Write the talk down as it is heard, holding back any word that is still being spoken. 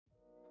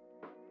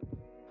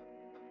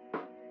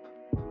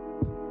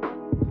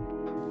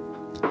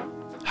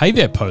Hey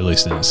there, Po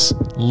listeners.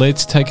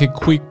 Let's take a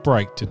quick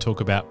break to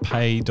talk about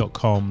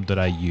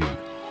pay.com.au,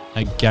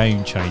 a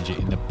game changer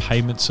in the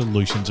payment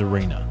solutions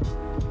arena.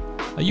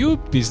 Are you a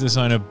business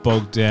owner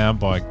bogged down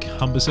by a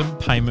cumbersome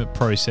payment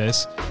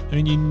process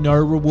and you no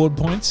reward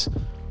points?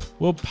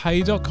 Well,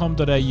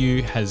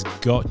 pay.com.au has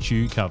got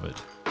you covered.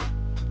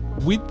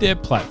 With their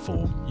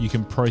platform, you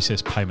can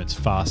process payments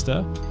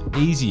faster,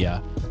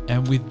 easier,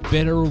 and with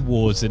better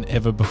rewards than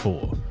ever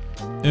before,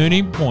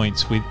 earning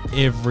points with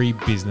every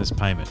business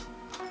payment.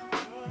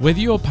 Whether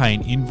you're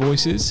paying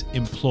invoices,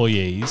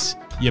 employees,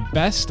 your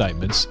BAS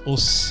statements, or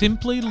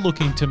simply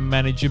looking to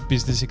manage your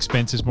business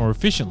expenses more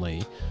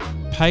efficiently,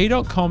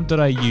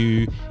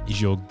 pay.com.au is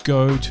your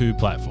go-to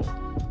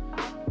platform.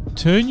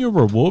 Turn your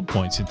reward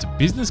points into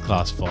business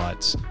class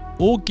flights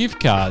or gift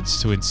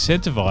cards to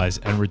incentivize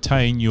and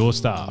retain your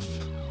staff.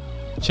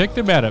 Check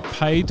them out at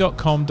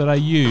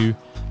pay.com.au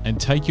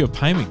and take your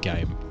payment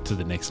game to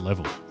the next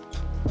level.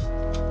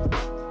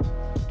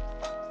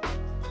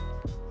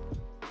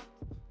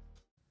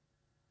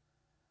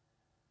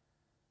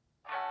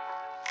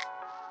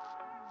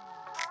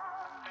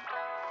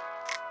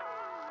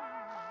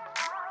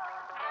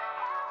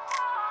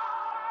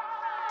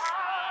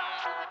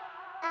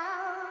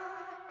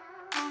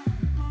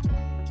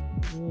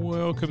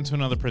 Welcome to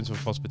another Principle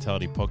of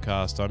Hospitality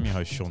podcast. I'm your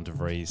host, Sean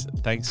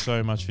DeVries. Thanks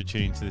so much for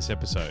tuning to this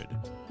episode.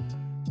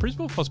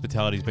 Principle of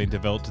Hospitality has been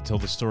developed to tell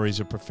the stories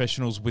of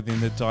professionals within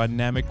the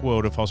dynamic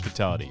world of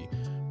hospitality.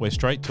 We're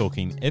straight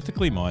talking,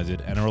 ethically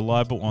minded, and a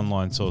reliable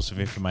online source of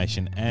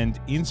information and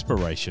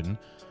inspiration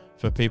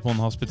for people in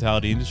the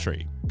hospitality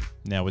industry.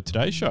 Now with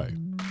today's show.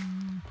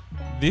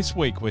 This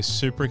week, we're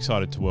super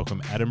excited to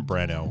welcome Adam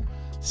Brownell,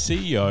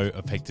 CEO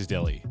of Hector's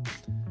Deli.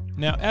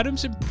 Now,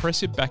 Adam's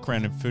impressive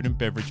background in food and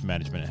beverage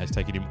management has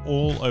taken him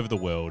all over the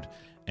world,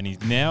 and he's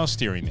now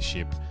steering the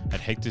ship at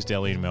Hector's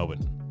Deli in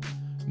Melbourne.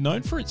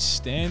 Known for its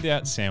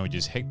standout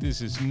sandwiches,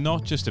 Hector's is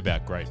not just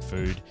about great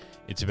food,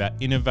 it's about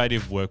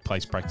innovative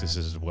workplace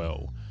practices as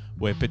well.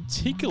 We're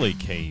particularly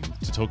keen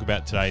to talk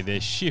about today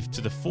their shift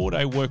to the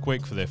 4-day work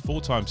week for their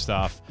full-time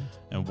staff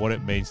and what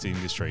it means to the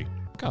industry.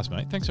 Guys,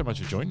 mate, thanks so much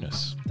for joining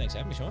us. Thanks for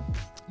having me, Sean.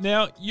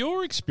 Now,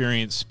 your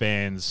experience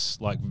spans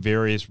like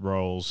various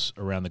roles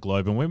around the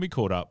globe. And when we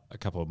caught up a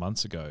couple of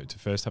months ago to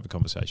first have a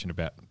conversation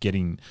about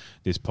getting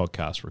this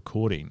podcast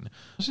recording, I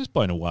was just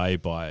blown away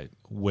by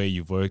where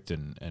you've worked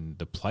and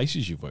the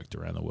places you've worked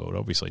around the world.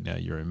 Obviously, now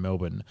you're in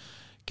Melbourne.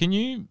 Can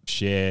you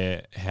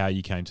share how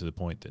you came to the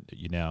point that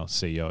you're now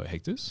CEO at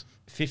Hector's?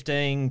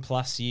 15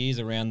 plus years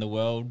around the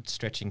world,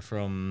 stretching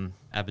from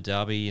Abu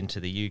Dhabi into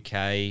the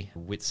UK,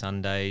 Whit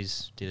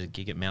Sundays, did a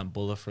gig at Mount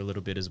Buller for a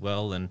little bit as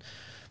well, and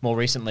more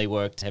recently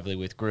worked heavily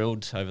with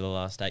Grilled over the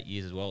last 8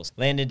 years as well.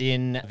 Landed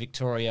in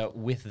Victoria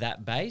with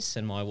that base,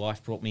 and my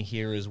wife brought me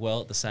here as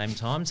well at the same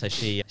time. So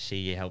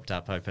she helped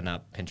open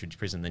up Pentridge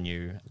Prison, the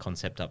new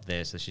concept up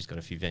there. So she's got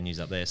a few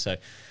venues up there. So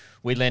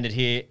we landed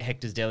here.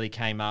 Hector's Deli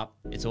came up.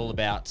 It's all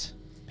about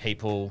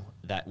people.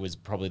 That was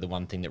probably the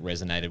one thing that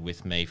resonated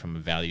with me from a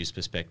values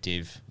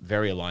perspective,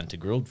 very aligned to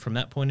Grilled from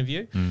that point of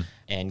view,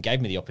 and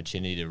gave me the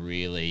opportunity to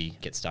really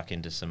get stuck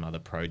into some other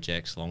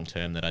projects long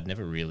term that I'd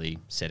never really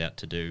set out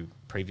to do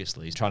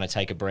previously. Trying to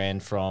take a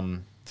brand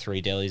from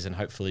 3 delis and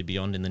hopefully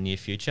beyond in the near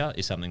future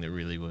is something that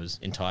really was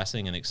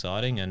enticing and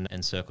exciting,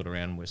 and circled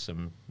around with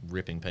some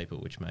ripping people,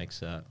 which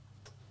makes a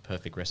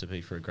perfect recipe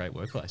for a great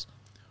workplace.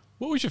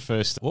 What was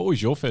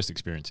your first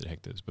experience at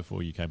Hector's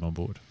before you came on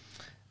board?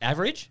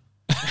 Average.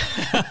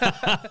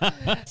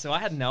 So I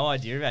had no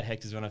idea about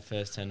Hector's when I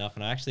first turned up,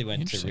 and I actually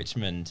went to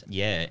Richmond.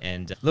 Yeah,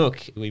 and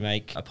look, we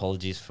make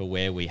apologies for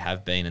where we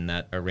have been in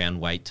that around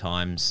wait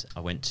times. I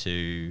went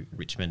to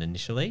Richmond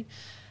initially,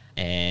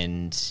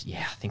 and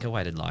I think I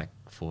waited like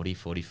 40,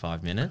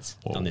 45 minutes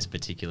on this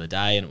particular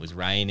day, and it was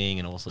raining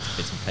and all sorts of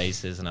bits and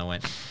pieces, and I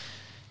went...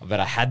 But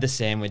I had the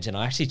sandwich, and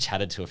I actually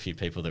chatted to a few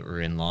people that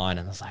were in line,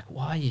 and I was like,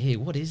 why are you here?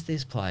 What is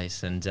this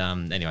place? And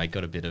anyway,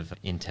 got a bit of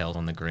intel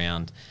on the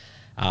ground.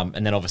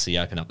 And then obviously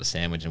opened up the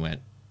sandwich and went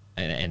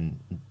and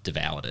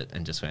devoured it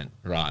and just went,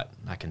 right,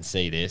 I can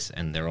see this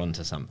and they're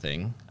onto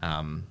something.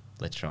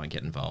 Let's try and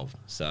get involved.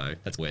 So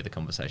that's where the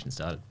conversation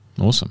started.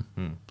 Awesome.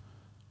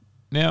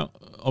 Now,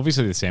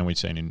 obviously the sandwich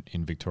scene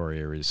in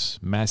Victoria is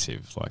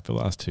massive. Like the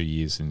last 2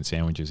 years in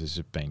sandwiches has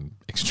just been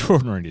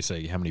extraordinary to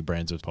see how many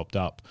brands have popped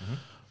up. Mm-hmm.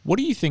 What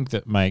do you think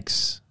that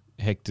makes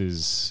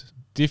Hector's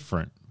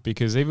different?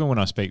 Because even when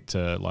I speak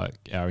to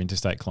like our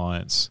interstate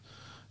clients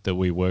that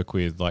we work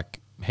with, like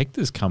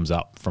Hector's comes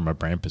up from a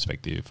brand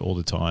perspective all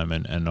the time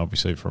and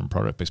obviously from a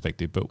product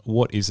perspective, but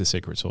what is the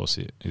secret sauce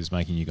that is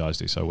making you guys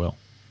do so well?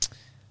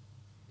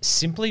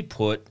 Simply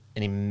put,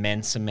 an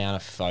immense amount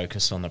of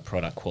focus on the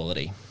product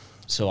quality.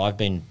 So I've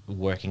been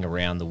working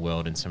around the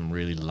world in some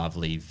really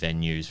lovely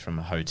venues from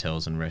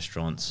hotels and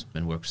restaurants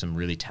and worked with some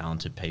really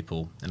talented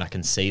people. And I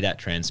can see that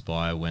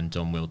transpire when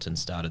Don Wilton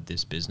started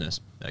this business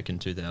back in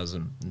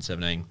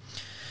 2017.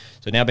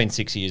 So now been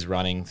 6 years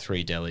running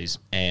 3 delis,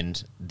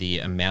 and the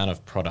amount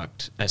of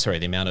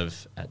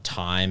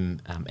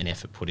time and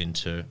effort put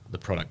into the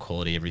product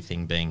quality,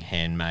 everything being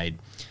handmade,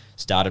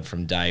 started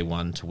from day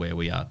one to where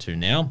we are to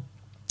now.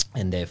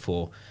 And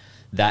therefore,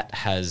 that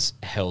has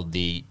held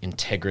the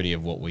integrity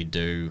of what we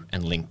do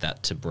and linked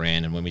that to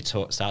brand. And when we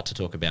start to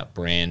talk about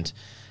brand,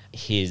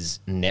 his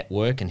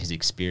network and his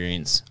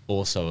experience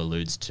also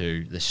alludes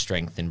to the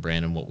strength in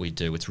brand and what we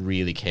do. It's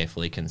really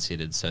carefully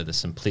considered. So the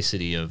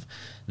simplicity of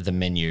the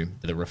menu,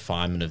 the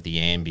refinement of the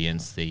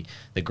ambience,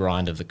 the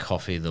grind of the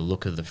coffee, the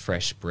look of the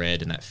fresh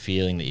bread, and that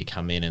feeling that you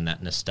come in and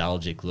that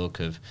nostalgic look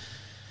of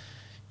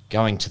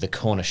going to the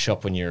corner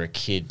shop when you're a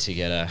kid to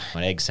get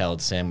an egg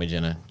salad sandwich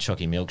and a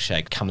chalky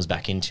milkshake comes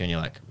back into you and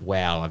you're like,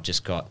 wow, I've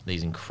just got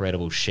these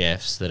incredible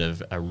chefs that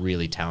are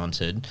really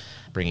talented,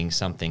 bringing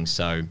something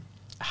so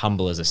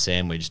humble as a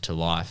sandwich to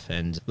life.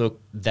 And look,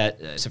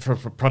 so from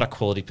a product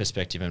quality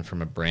perspective and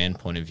from a brand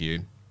point of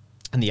view.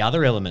 And the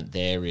other element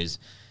there is,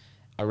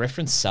 I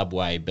reference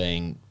Subway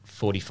being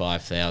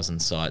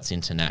 45,000 sites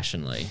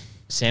internationally.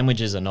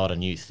 Sandwiches are not a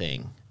new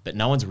thing, but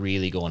no one's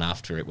really gone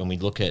after it. When we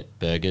look at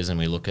burgers and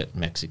we look at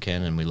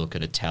Mexican and we look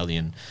at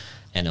Italian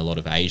and a lot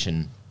of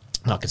Asian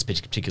markets,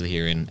 particularly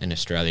here in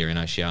Australia and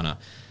Oceania,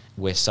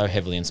 we're so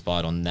heavily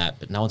inspired on that,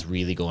 but no one's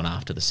really gone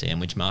after the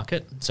sandwich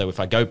market. So if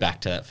I go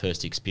back to that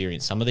first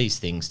experience, some of these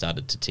things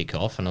started to tick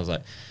off, and I was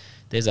like,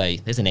 there's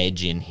an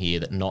edge in here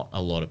that not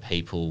a lot of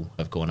people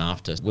have gone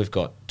after. We've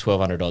got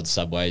 1,200 odd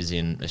Subways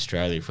in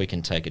Australia. If we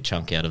can take a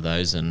chunk out of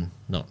those, and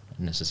not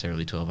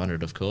necessarily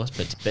 1,200, of course,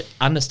 but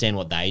understand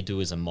what they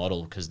do as a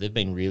model, because they've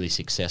been really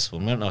successful.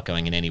 And we're not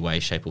going in any way,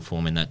 shape or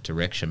form in that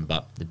direction,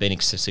 but they've been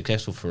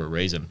successful for a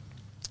reason.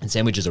 And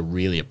sandwiches are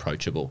really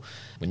approachable.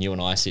 When you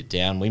and I sit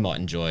down, we might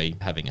enjoy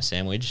having a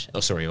sandwich,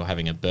 or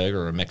having a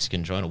burger or a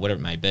Mexican joint or whatever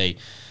it may be.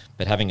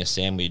 But having a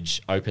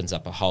sandwich opens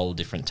up a whole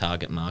different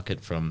target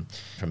market from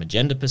a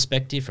gender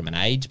perspective, from an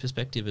age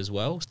perspective as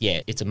well.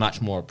 Yeah, it's a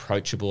much more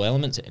approachable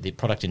element. The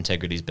product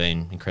integrity has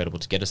been incredible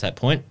to get us that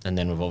point. And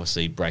then we've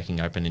obviously breaking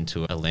open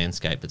into a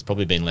landscape that's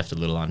probably been left a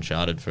little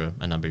uncharted for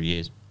a number of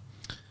years.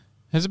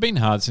 Has it been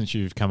hard since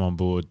you've come on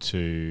board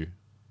to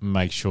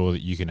make sure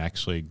that you can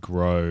actually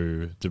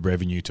grow the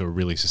revenue to a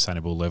really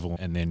sustainable level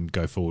and then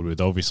go forward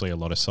with obviously a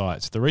lot of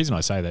sites? The reason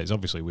I say that is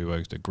obviously we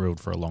worked at Grilled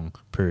for a long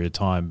period of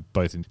time,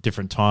 both in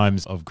different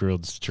times of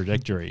Grilled's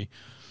trajectory.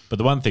 But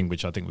the one thing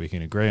which I think we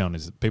can agree on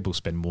is that people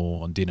spend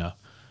more on dinner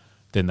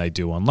than they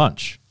do on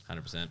lunch.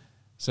 100%.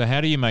 So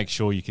how do you make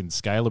sure you can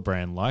scale a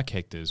brand like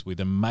Hector's with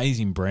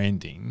amazing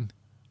branding,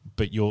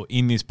 but you're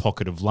in this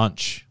pocket of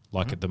lunch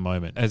like at the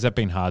moment? Has that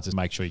been hard to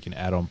make sure you can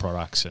add on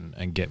products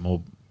and get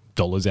more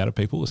dollars out of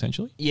people,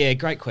 essentially? Yeah,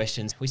 great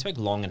questions. We spoke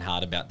long and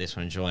hard about this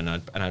when I joined,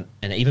 and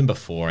even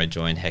before I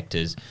joined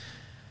Hector's,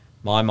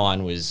 my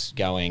mind was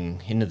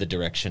going into the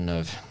direction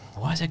of,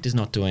 why is Hector's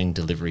not doing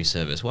delivery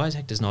service? Why is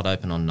Hector's not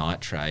open on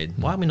night trade?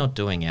 Why are we not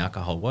doing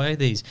alcohol? Why are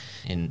these,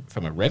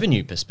 from a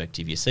revenue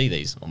perspective, you see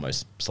these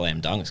almost slam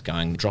dunks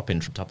going, drop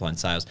in from top line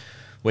sales.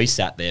 We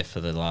sat there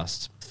for the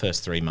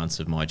first 3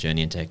 months of my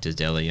journey into Hector's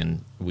Deli,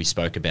 and we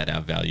spoke about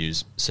our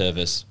values: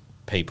 service,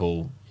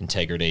 people,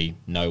 integrity,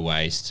 no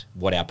waste,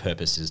 what our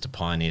purpose is to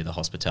pioneer the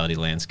hospitality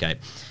landscape.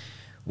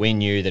 We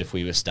knew that if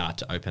we were start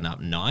to open up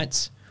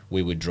nights,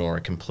 we would draw a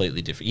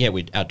completely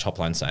different... our top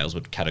line sales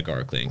would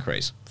categorically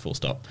increase, full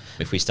stop.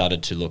 If we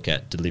started to look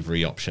at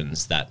delivery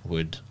options, that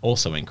would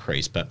also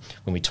increase. But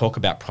when we talk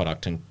about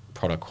product and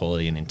product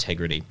quality and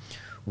integrity,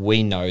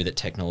 we know that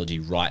technology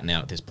right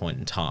now at this point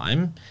in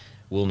time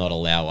will not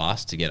allow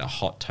us to get a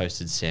hot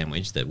toasted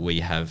sandwich that we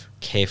have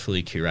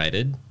carefully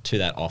curated to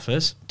that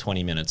office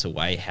 20 minutes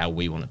away how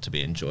we want it to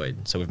be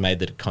enjoyed. So we've made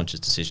the conscious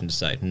decision to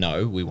say,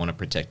 no, we want to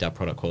protect our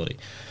product quality.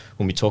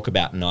 When we talk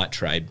about night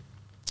trade,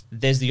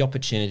 there's the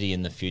opportunity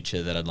in the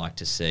future that I'd like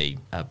to see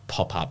a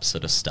pop-up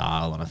sort of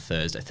style on a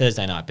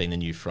Thursday night being the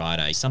new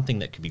Friday, something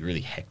that could be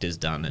really Hector's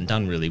done and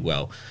done really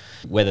well.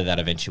 Whether that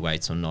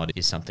eventuates or not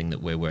is something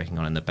that we're working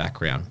on in the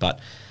background. But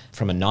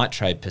from a night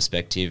trade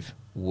perspective,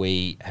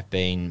 we've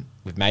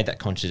made that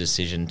conscious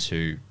decision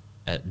to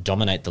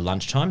dominate the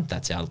lunchtime.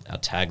 That's our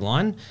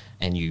tagline.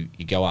 And you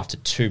go after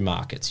two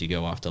markets. You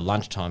go after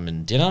lunchtime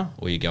and dinner,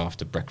 or you go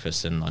after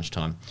breakfast and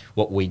lunchtime.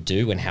 What we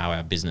do and how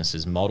our business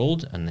is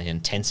modelled and the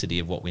intensity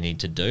of what we need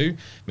to do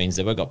means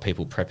that we've got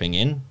people prepping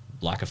in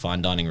like a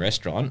fine dining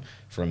restaurant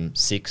from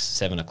 6,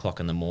 7 o'clock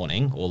in the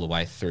morning all the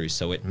way through.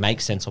 So it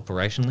makes sense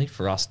operationally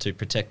for us to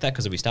protect that,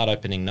 because if we start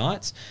opening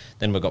nights,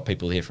 then we've got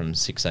people here from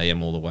 6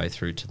 a.m. all the way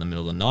through to the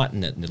middle of the night,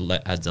 and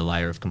it adds a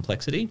layer of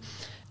complexity.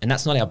 And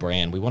that's not our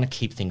brand. We want to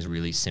keep things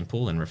really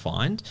simple and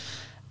refined.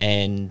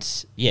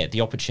 And yeah,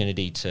 the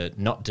opportunity to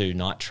not do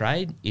night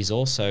trade is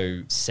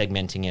also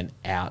segmenting it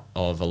out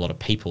of a lot of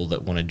people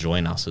that want to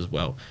join us as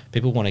well.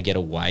 People want to get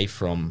away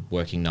from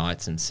working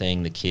nights and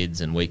seeing the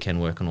kids and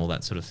weekend work and all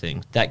that sort of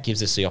thing. That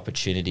gives us the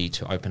opportunity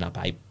to open up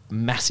a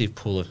massive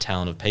pool of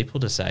talent of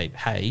people to say,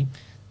 hey,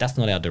 that's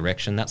not our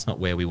direction. That's not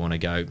where we want to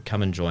go.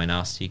 Come and join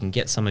us. You can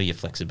get some of your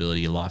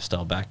flexibility, your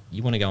lifestyle back.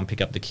 You want to go and pick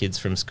up the kids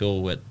from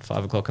school at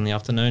 5 o'clock in the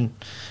afternoon.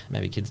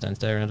 Maybe kids don't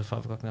stay around at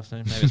 5 o'clock in the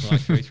afternoon. Maybe it's more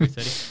like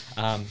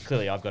 3:30.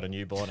 Clearly, I've got a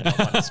newborn and I'm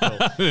not at school.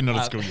 They're not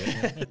at school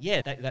yet.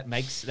 Yeah, that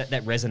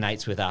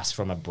resonates with us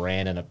from a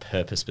brand and a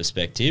purpose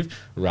perspective,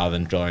 rather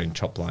than drawing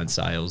top line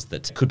sales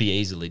that could be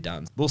easily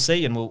done. We'll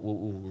see, and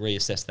we'll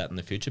reassess that in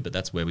the future. But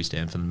that's where we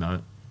stand for the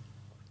moment.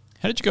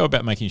 How did you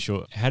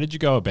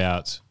go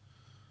about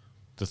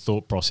the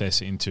thought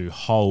process into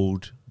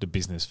hold the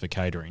business for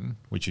catering,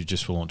 which you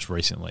just launched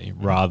recently,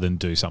 rather than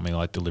do something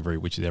like delivery,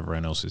 which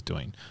everyone else is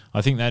doing?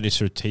 I think that is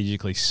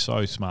strategically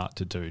so smart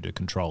to do to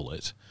control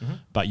it,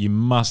 but you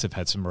must have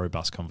had some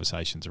robust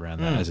conversations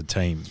around that as a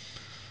team.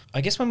 I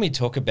guess when we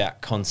talk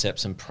about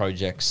concepts and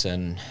projects,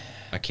 and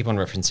I keep on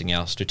referencing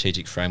our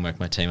strategic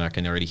framework, my team, I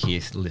can already hear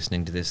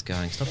listening to this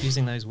going, stop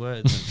using those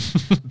words.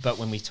 But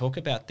when we talk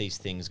about these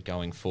things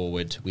going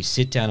forward, we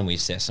sit down and we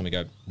assess and we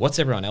go, what's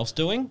everyone else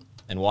doing?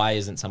 And why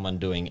isn't someone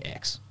doing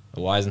X?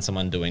 Or why isn't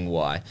someone doing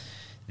Y?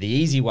 The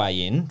easy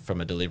way in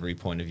from a delivery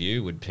point of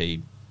view would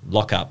be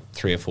lock up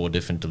 3 or 4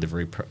 different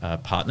delivery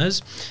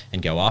partners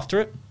and go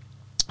after it.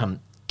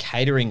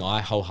 Catering,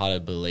 I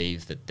wholeheartedly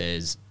believe that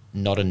there's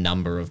not a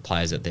number of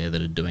players out there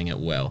that are doing it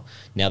well.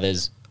 Now,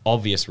 there's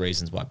obvious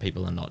reasons why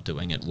people are not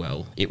doing it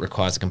well. It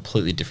requires a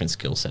completely different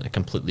skill set, a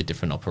completely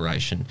different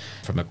operation.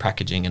 From a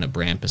packaging and a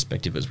brand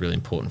perspective, it was really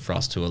important for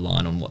us to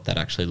align on what that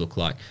actually looked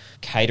like.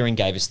 Catering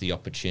gave us the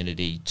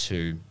opportunity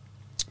to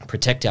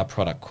protect our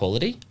product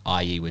quality,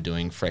 i.e. we're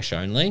doing fresh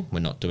only. We're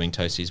not doing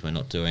toasties. We're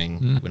not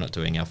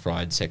doing our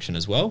fried section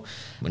as well.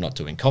 We're not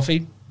doing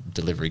coffee.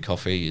 Delivery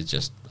coffee is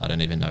just, I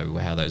don't even know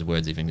how those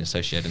words even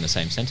associate in the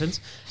same sentence.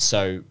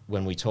 So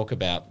when we talk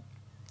about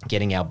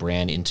getting our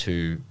brand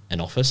into an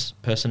office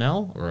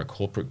personnel or a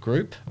corporate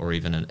group or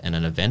even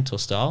an event or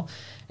style,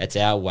 it's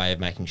our way of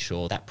making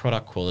sure that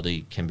product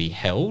quality can be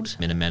held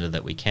in a manner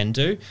that we can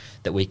do,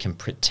 that we can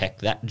protect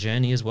that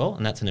journey as well.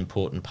 And that's an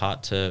important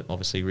part to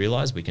obviously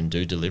realise. We can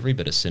do delivery,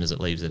 but as soon as it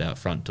leaves at our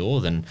front door,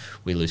 then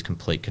we lose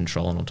complete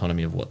control and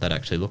autonomy of what that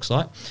actually looks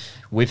like.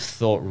 We've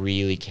thought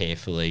really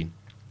carefully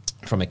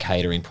from a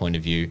catering point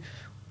of view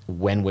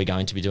when we're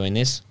going to be doing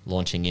this,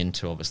 launching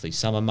into obviously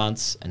summer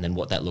months, and then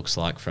what that looks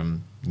like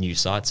from new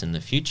sites in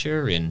the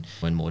future in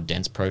when more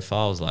dense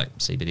profiles like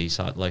CBD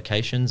site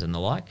locations and the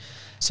like.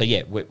 So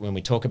yeah, when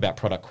we talk about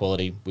product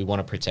quality, we want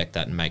to protect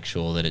that and make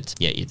sure that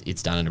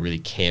it's done in a really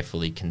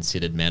carefully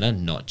considered manner,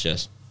 not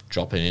just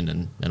drop it in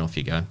and off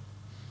you go.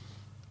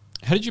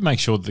 How did you make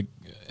sure the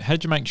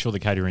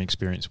catering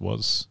experience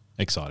was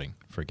exciting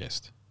for a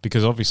guest?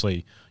 Because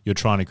obviously you're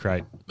trying to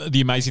create...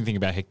 The amazing thing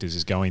about Hector's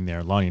is going there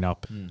and lining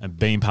up and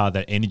being part of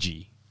that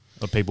energy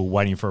of people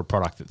waiting for a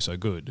product that's so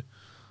good.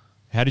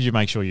 How did you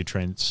make sure you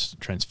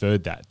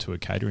transferred that to a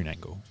catering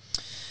angle?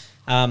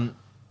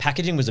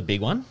 Packaging was a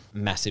big one,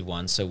 massive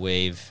one. So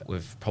we've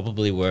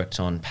probably worked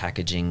on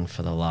packaging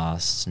for the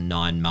last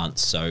 9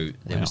 months. So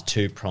there was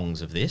 2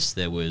 prongs of this.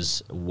 There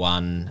was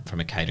one from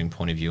a catering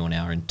point of view on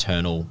our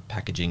internal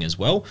packaging as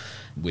well,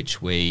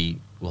 which we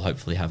will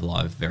hopefully have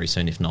live very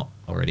soon, if not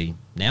already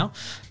now.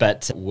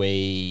 But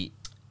we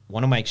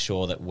want to make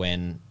sure that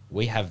when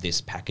we have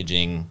this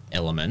packaging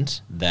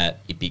element, that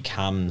it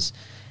becomes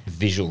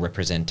visual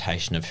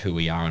representation of who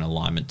we are in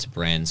alignment to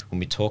brands. When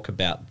we talk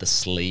about the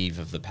sleeve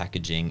of the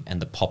packaging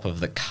and the pop of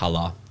the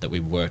colour that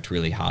we've worked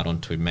really hard on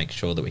to make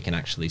sure that we can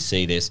actually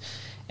see this,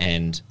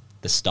 and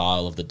the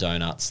style of the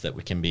donuts that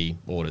we can be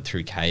ordered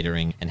through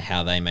catering and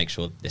how they make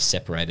sure they're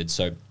separated.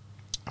 So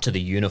to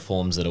the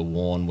uniforms that are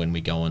worn when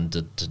we go on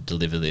to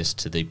deliver this,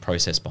 to the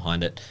process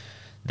behind it,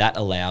 that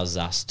allows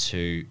us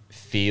to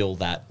feel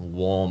that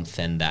warmth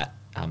and that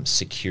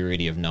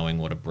security of knowing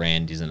what a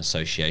brand is in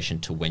association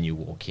to when you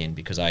walk in.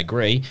 Because I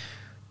agree,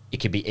 it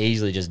could be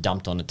easily just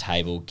dumped on a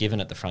table, given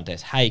at the front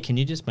desk, hey, can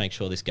you just make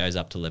sure this goes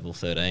up to level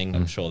 13?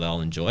 I'm sure they'll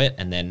enjoy it.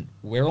 And then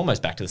we're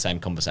almost back to the same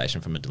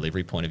conversation from a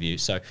delivery point of view.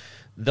 So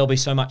there'll be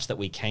so much that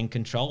we can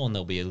control and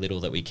there'll be a little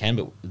that we can,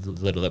 but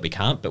little that we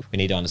can't. But we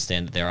need to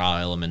understand that there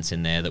are elements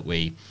in there that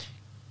we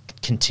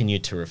continue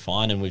to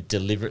refine, and we've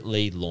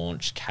deliberately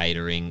launched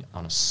catering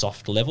on a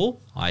soft level,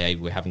 i.e.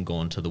 we haven't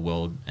gone to the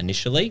world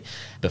initially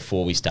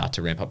before we start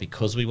to ramp up,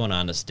 because we want to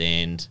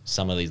understand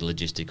some of these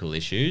logistical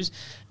issues.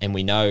 And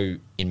we know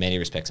in many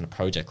respects in a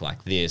project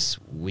like this,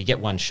 we get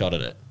one shot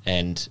at it,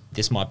 and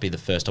this might be the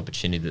first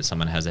opportunity that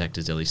someone has a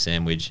Hector's Deli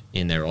sandwich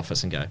in their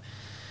office and go,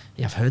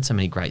 yeah, I've heard so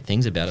many great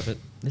things about it, but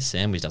this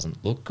sandwich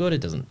doesn't look good,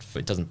 it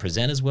doesn't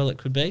present as well it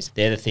could be.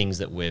 They're the things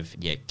that we've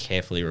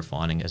carefully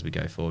refining as we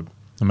go forward.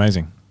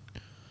 Amazing.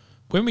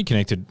 When we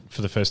connected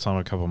for the first time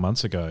a couple of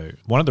months ago,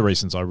 one of the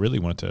reasons I really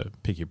wanted to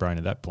pick your brain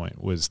at that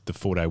point was the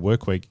 4-day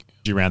work week.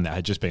 Around that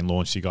had just been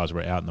launched. You guys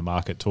were out in the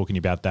market talking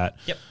about that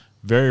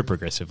very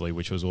progressively,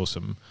 which was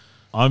awesome.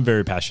 I'm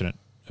very passionate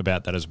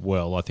about that as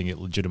well. I think it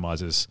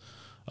legitimizes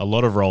a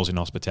lot of roles in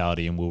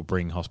hospitality and will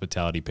bring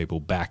hospitality people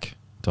back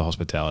to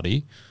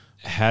hospitality.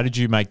 How did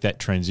you make that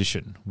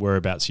transition?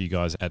 Whereabouts are you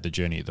guys at the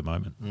journey at the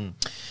moment?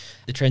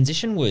 The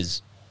transition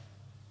was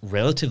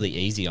relatively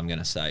easy, I'm going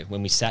to say.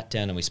 When we sat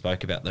down and we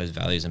spoke about those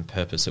values and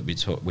purpose that we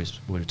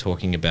were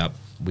talking about,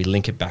 we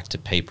link it back to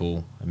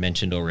people. I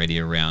mentioned already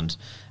around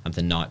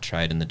the night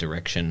trade and the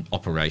direction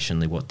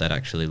operationally, what that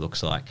actually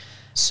looks like.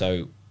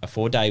 So a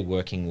 4-day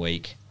working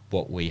week,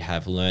 what we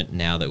have learnt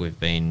now that we've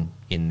been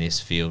in this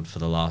field for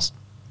the last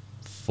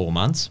 4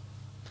 months,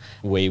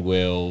 we've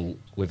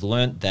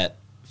learnt that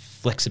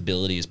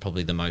flexibility is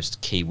probably the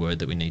most key word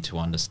that we need to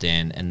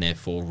understand, and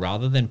therefore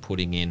rather than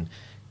putting in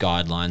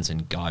guidelines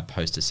and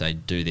guideposts to say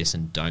do this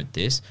and don't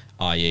this,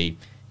 i.e.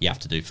 you have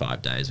to do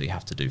 5 days or you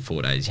have to do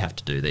 4 days, you have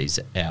to do these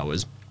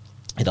hours,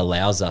 it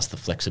allows us the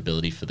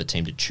flexibility for the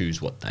team to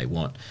choose what they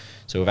want.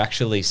 So we've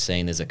actually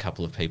seen there's a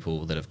couple of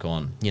people that have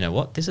gone, you know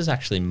what, this is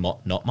actually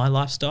not my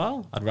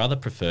lifestyle. I'd rather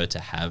prefer to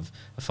have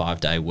a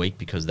 5-day week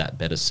because that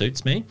better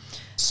suits me.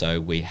 So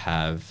we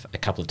have a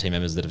couple of team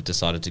members that have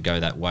decided to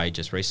go that way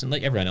just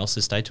recently. Everyone else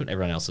has stayed to it.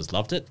 Everyone else has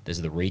loved it.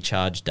 There's the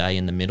recharge day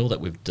in the middle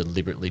that we've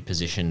deliberately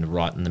positioned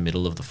right in the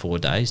middle of the 4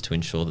 days to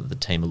ensure that the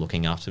team are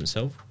looking after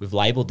themselves. We've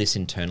labelled this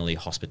internally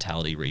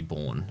Hospitality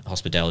Reborn.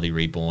 Hospitality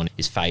Reborn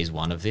is phase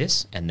 1 of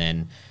this, and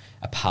then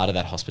a part of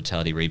that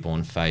Hospitality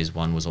Reborn phase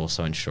 1 was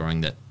also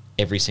ensuring that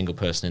every single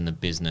person in the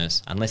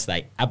business, unless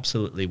they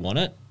absolutely want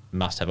it,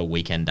 must have a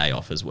weekend day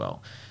off as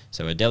well.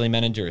 So a deli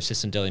manager,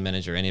 assistant deli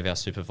manager, any of our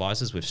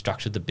supervisors, we've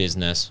structured the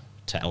business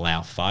to allow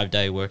a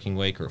 5-day working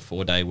week or a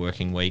 4-day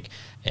working week,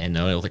 and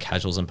all the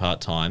casuals and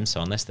part-time.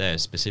 So unless they're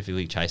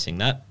specifically chasing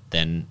that,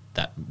 then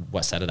that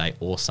Saturday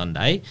or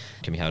Sunday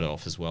can be held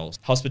off as well.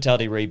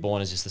 Hospitality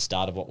Reborn is just the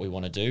start of what we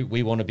want to do.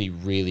 We want to be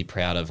really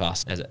proud of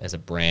us as a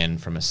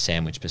brand from a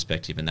sandwich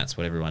perspective, and that's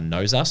what everyone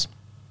knows us.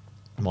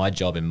 My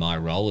job and my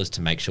role is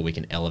to make sure we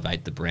can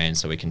elevate the brand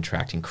so we can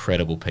attract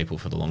incredible people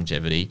for the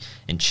longevity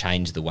and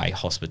change the way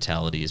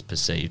hospitality is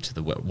perceived to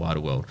the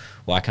wider world.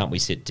 Why can't we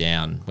sit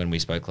down, when we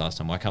spoke last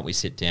time, why can't we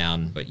sit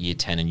down at year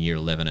 10 and year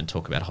 11 and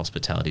talk about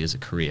hospitality as a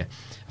career?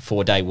 A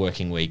 4-day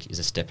working week is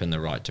a step in the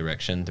right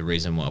direction. The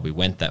reason why we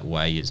went that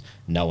way is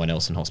no one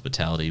else in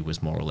hospitality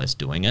was more or less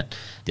doing it.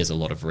 There's a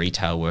lot of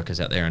retail workers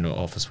out there and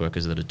office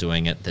workers that are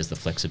doing it. There's the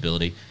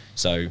flexibility.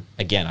 So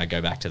again, I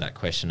go back to that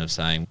question of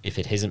saying, if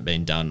it hasn't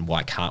been done,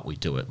 why can't we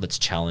do it? Let's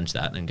challenge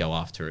that and go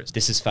after it.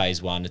 This is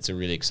phase 1. It's a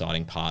really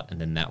exciting part. And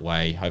then that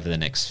way, over the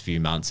next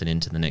few months and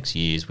into the next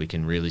years, we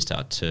can really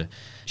start to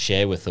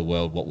share with the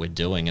world what we're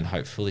doing and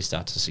hopefully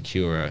start to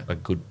secure a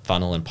good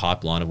funnel and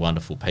pipeline of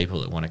wonderful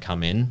people that want to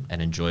come in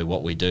and enjoy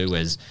what we do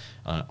as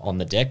on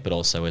the deck, but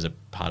also as a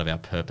part of our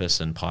purpose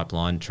and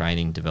pipeline,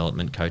 training,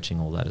 development, coaching,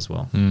 all that as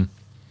well.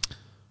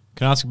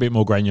 Can I ask a bit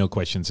more granular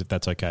questions if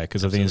that's okay?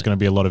 Because I think it's going to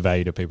be a lot of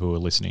value to people who are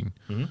listening.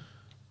 Mm-hmm.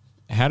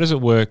 How does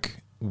it work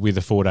with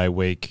a 4-day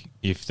week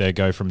if they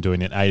go from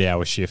doing an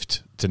 8-hour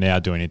shift to now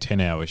doing a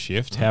 10-hour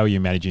shift? Mm-hmm. How are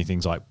you managing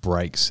things like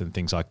breaks and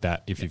things like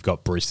that if you've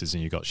got baristas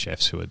and you've got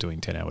chefs who are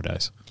doing 10-hour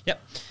days?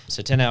 Yep.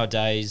 So 10-hour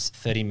days,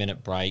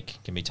 30-minute break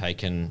can be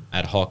taken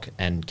ad hoc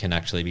and can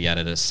actually be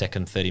added a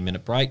second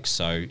 30-minute break.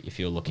 So if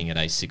you're looking at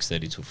a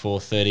 6:30 to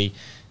 4:30,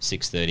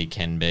 6:30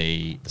 can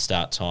be the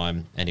start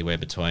time, anywhere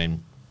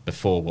between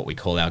before what we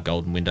call our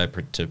golden window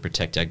to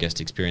protect our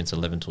guest experience,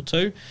 11 till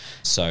 2.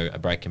 So a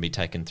break can be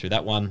taken through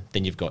that one.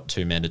 Then you've got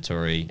 2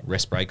 mandatory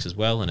rest breaks as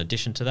well in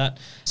addition to that.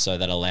 So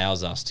that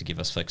allows us to give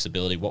us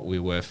flexibility. What we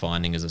were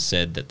finding, as I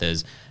said, that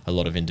there's a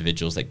lot of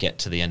individuals that get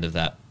to the end of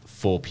that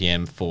 4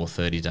 p.m,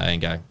 4:30 day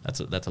and go, that's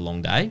a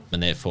long day,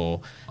 and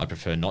therefore I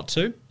prefer not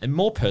to. And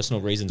more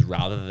personal reasons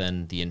rather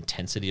than the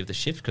intensity of the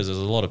shift, because there's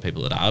a lot of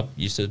people that are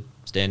used to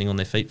standing on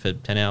their feet for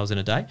 10 hours in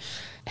a day.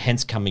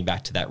 Hence coming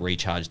back to that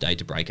recharge day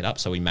to break it up.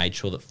 So we made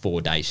sure that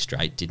 4 days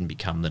straight didn't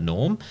become the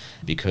norm,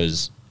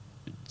 because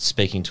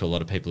speaking to a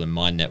lot of people in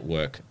my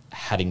network,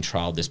 having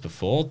trialed this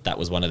before, that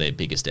was one of their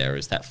biggest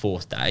errors. That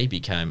 4th day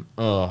became,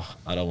 I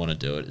don't want to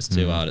do it. It's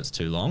too hard. It's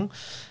too long.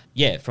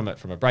 Yeah, from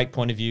a break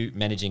point of view,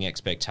 managing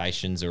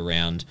expectations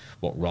around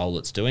what role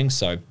it's doing.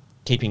 So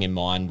keeping in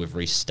mind, we've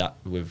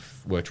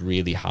worked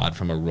really hard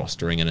from a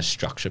rostering and a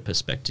structure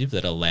perspective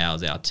that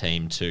allows our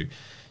team to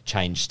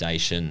change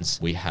stations.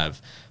 We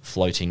have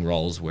floating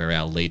roles where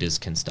our leaders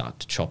can start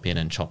to chop in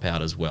and chop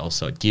out as well.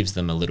 So it gives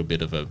them a little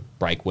bit of a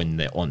break when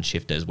they're on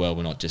shift as well.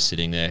 We're not just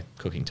sitting there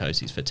cooking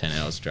toasties for 10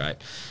 hours straight.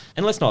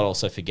 And let's not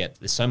also forget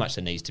there's so much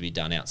that needs to be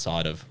done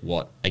outside of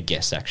what a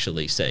guest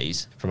actually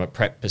sees from a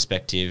prep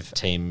perspective,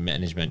 team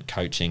management,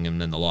 coaching,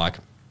 and then the like.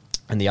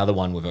 And the other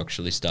one we've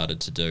actually started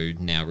to do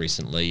now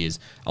recently is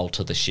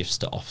alter the shifts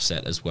to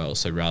offset as well.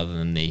 So rather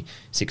than the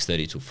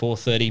 6:30 till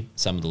 4:30,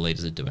 some of the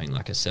leaders are doing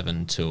like a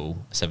 7 till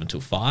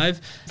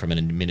 5. From an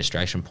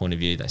administration point of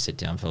view, they sit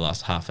down for the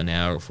last half an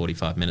hour or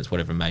 45 minutes,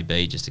 whatever it may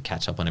be, just to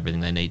catch up on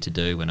everything they need to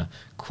do in a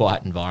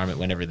quiet environment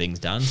when everything's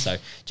done. So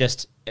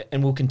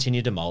and we'll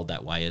continue to mould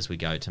that way as we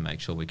go to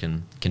make sure we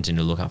can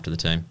continue to look after the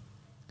team.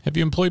 Have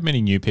you employed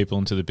many new people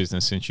into the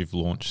business since you've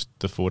launched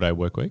the 4-day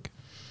work week?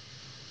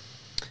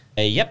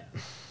 Yep.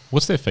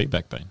 What's their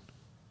feedback been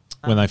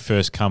when they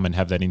first come and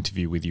have that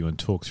interview with you and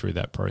talk through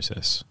that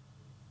process?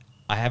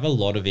 I have a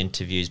lot of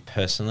interviews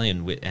personally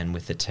and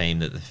with the team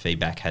that the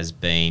feedback has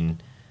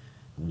been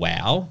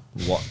wow,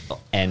 what?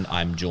 And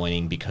I'm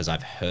joining because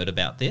I've heard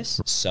about this.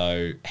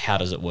 So how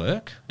does it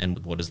work? And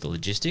what is the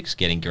logistics?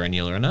 Getting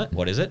granular in it.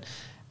 What is it?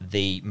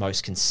 The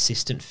most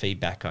consistent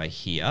feedback I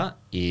hear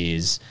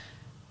is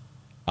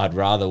I'd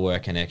rather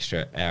work an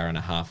extra hour and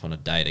a half on a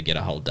day to get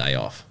a whole day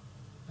off.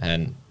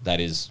 And that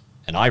is,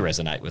 and I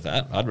resonate with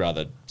that. I'd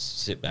rather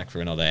sit back for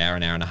another hour,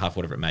 an hour and a half,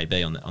 whatever it may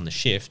be on the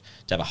shift,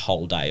 to have a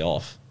whole day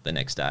off the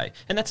next day.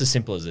 And that's as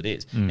simple as it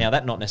is. Now,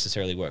 that not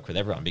necessarily work with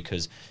everyone,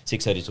 because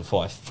 6:30 to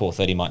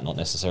 4:30 might not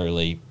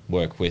necessarily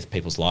work with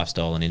people's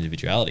lifestyle and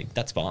individuality.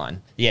 That's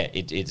fine. Yeah,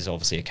 it is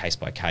obviously a case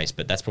by case,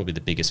 but that's probably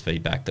the biggest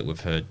feedback that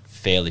we've heard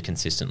fairly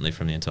consistently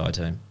from the entire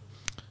team.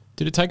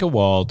 Did it take a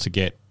while to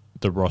get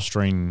the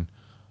rostering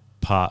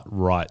part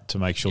right to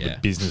make sure the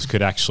business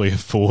could actually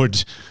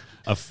afford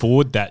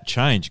that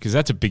change? Because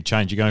that's a big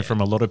change. You're going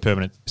from a lot of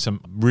permanent,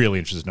 some really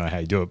interested to know how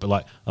you do it, but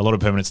like a lot of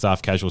permanent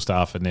staff, casual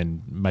staff, and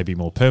then maybe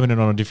more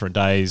permanent on different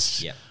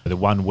days. The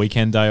one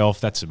weekend day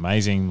off, that's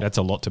amazing. That's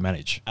a lot to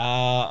manage.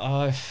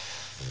 I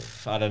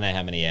don't know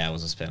how many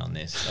hours I spent on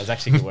this. I was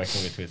actually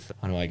working with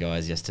one of my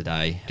guys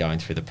yesterday, going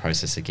through the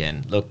process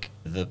again. Look,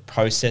 the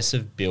process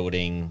of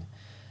building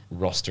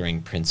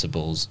rostering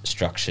principles,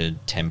 structured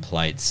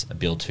templates, a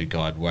build-to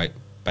guide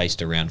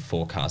based around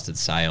forecasted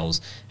sales,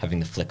 having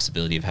the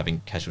flexibility of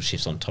having casual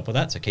shifts on top of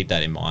that. So keep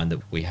that in mind, that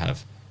we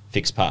have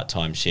fixed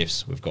part-time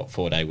shifts. We've got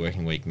 4-day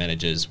working week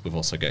managers. We've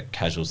also got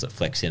casuals that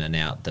flex in and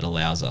out that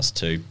allows us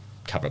to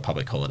cover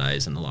public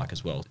holidays and the like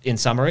as well. In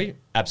summary,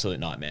 absolute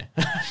nightmare.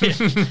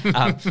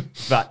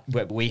 But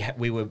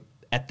we were,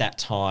 at that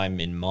time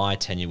in my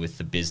tenure with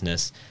the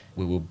business,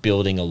 we were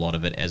building a lot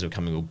of it as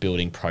we were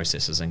building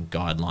processes and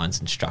guidelines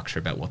and structure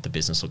about what the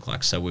business looked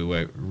like. So we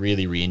were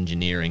really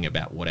re-engineering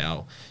about what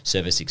our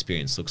service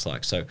experience looks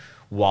like. So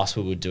whilst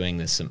we were doing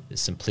the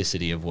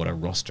simplicity of what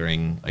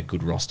a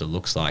good roster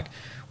looks like,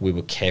 we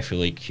were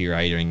carefully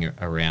curating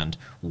around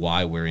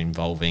why we're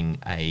involving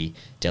a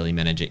deli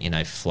manager in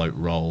a float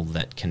role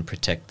that can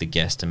protect the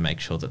guest and make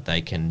sure that they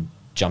can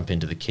jump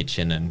into the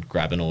kitchen and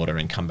grab an order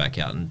and come back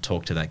out and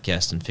talk to that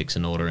guest and fix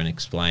an order and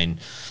explain,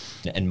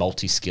 and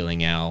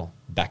multi-skilling our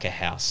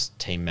back-of-house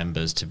team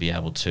members to be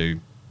able to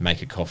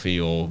make a coffee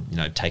or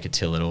take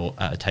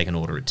an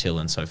order at till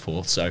and so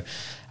forth. So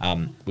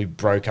we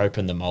broke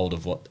open the mold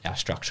of what our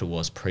structure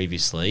was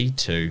previously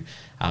to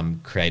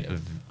create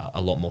a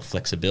lot more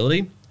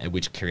flexibility,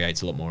 which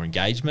creates a lot more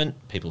engagement.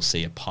 People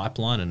see a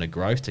pipeline and a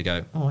growth to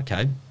go, oh,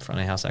 okay, front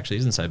of house actually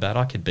isn't so bad.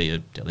 I could be a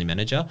deli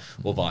manager,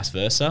 or vice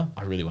versa.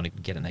 I really want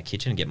to get in that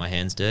kitchen and get my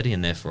hands dirty,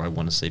 and therefore I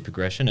want to see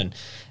progression. And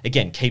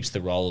again, keeps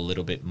the role a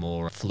little bit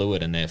more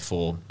fluid, and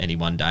therefore any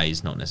one day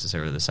is not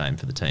necessarily the same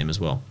for the team as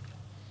well.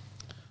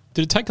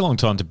 Did it take a long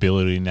time to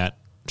build in that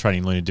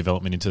training, learning,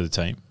 development into the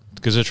team?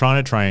 Because they're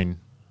trying to train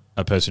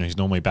a person who's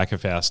normally back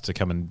of house to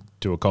come and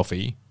do a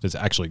coffee that's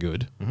actually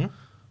good,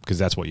 because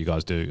that's what you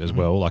guys do as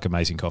well, like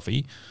amazing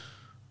coffee.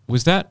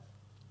 Was that,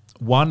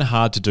 one,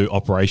 hard to do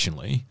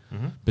operationally,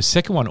 but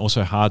second one,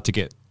 also hard to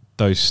get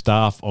those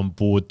staff on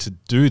board to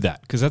do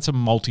that? Because that's a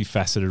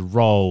multifaceted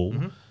role,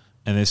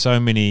 and there's so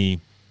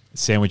many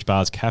sandwich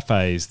bars,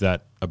 cafes,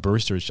 that a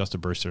barista is just a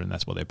barista and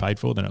that's what they're paid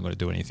for. They're not going to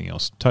do anything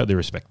else. Totally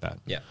respect that.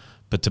 Yeah.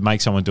 But to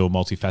make someone do a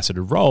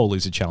multifaceted role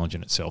is a challenge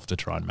in itself to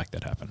try and make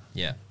that happen.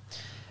 Yeah.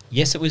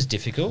 Yes, it was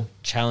difficult,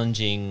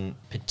 challenging,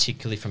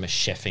 particularly from a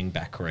chefing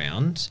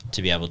background.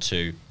 To be able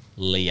to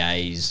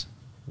liaise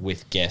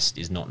with guests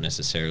is not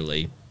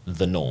necessarily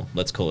the norm.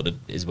 Let's call it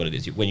is what it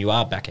is. When you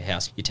are back of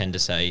house, you tend to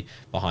say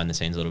behind the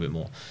scenes a little bit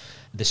more.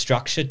 The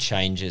structure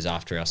changes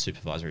after our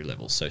supervisory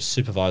levels. So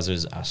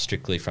supervisors are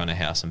strictly front of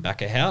house and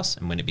back of house,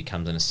 and when it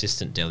becomes an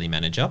assistant deli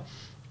manager,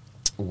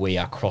 we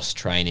are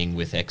cross-training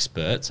with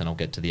experts, and I'll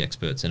get to the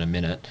experts in a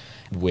minute,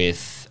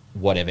 with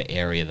whatever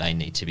area they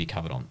need to be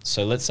covered on.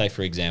 So let's say,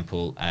 for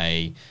example,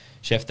 a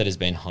chef that has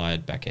been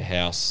hired back of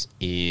house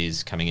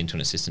is coming into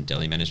an assistant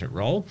deli management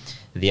role.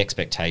 The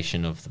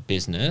expectation of the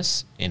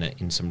business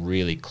in some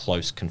really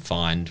close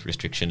confined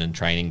restriction and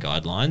training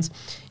guidelines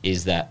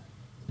is that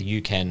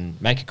you can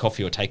make a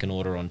coffee or take an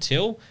order on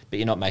till, but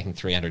you're not making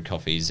 300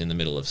 coffees in the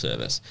middle of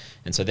service.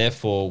 And so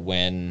therefore,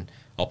 when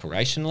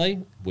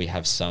operationally we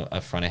have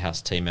a front of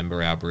house team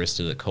member, our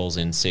barista, that calls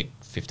in sick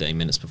 15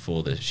 minutes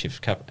before the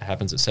shift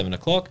happens at 7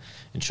 o'clock,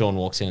 and Sean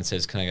walks in and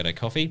says, can I get a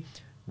coffee?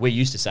 We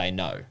used to say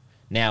no.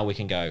 Now we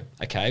can go,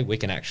 okay, we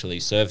can actually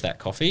serve that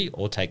coffee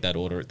or take that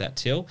order at that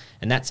till,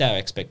 and that's our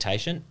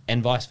expectation,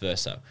 and vice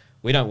versa.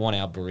 We don't want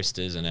our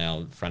baristas and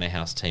our front of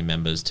house team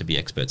members to be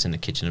experts in the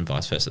kitchen and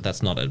vice versa.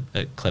 That's not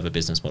a clever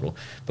business model.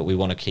 But we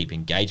want to keep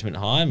engagement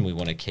high, and we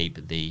want to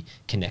keep the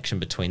connection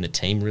between the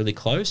team really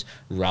close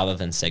rather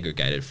than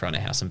segregated front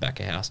of house and back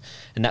of house.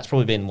 And that's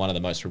probably been one of the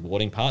most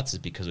rewarding parts, is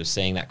because we're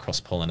seeing that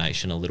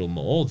cross-pollination a little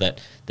more,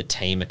 that the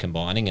team are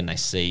combining and they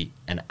see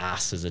an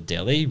us as a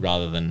deli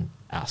rather than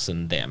us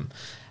and them.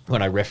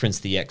 When I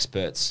referenced the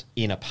experts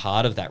in a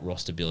part of that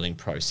roster building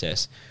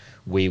process,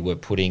 we were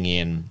putting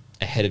in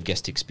a head of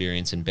guest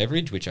experience and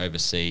beverage, which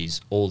oversees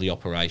all the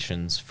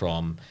operations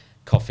from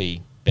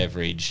coffee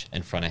beverage,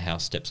 and front of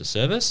house steps of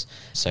service.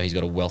 So he's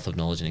got a wealth of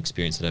knowledge and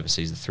experience that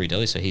oversees the 3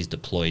 delis. So he's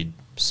deployed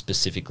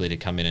specifically to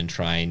come in and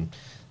train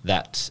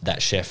that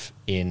chef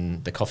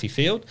in the coffee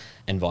field,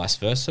 and vice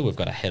versa. We've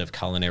got a head of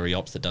culinary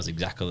ops that does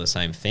exactly the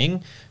same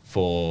thing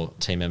for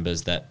team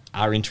members that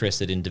are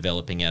interested in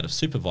developing out of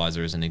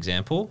supervisor, as an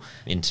example,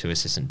 into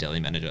assistant deli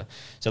manager.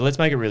 So let's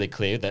make it really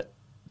clear that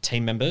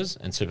team members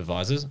and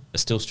supervisors are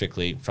still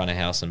strictly front of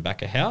house and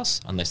back of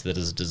house, unless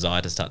there's a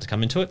desire to start to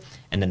come into it,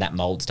 and then that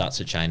mold starts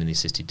to change in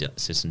the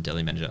assistant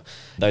deli manager.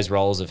 Those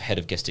roles of head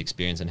of guest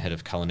experience and head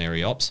of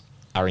culinary ops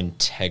are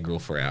integral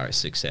for our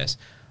success.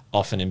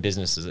 Often in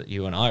businesses that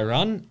you and I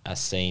run are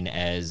seen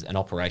as an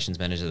operations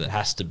manager that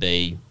has to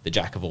be the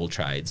jack of all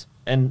trades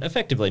and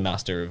effectively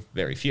master of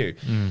very few.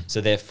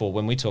 So therefore,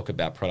 when we talk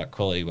about product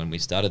quality, when we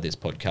started this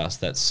podcast,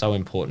 that's so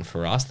important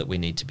for us that we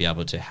need to be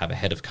able to have a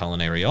head of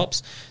culinary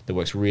ops that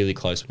works really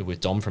closely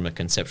with Dom from a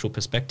conceptual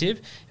perspective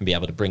and be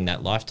able to bring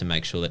that life to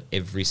make sure that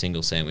every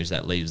single sandwich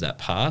that leaves that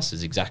pass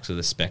is exactly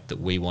the spec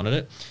that we wanted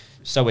it.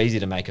 So easy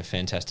to make a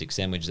fantastic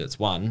sandwich that's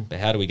one, but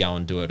how do we go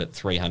and do it at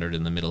 300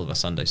 in the middle of a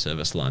Sunday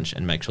service lunch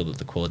and make sure that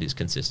the quality is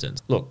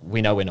consistent? Look,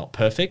 we know we're not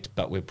perfect,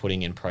 but we're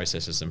putting in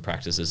processes and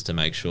practices to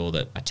make sure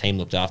that our team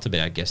looked after, but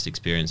our guest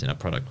experience and our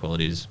product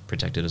quality is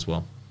protected as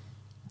well.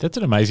 That's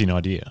an amazing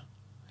idea.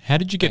 How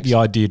did you get the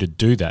idea to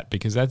do that?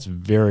 Because that's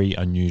very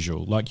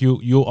unusual. Like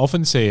you'll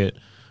often see it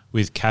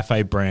with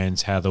cafe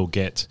brands, how they'll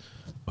get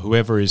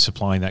whoever is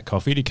supplying that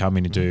coffee to come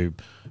in and do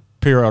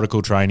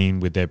periodical training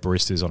with their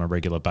baristas on a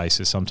regular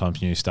basis,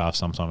 sometimes new staff,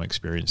 sometimes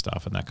experienced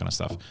staff, and that kind of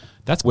stuff.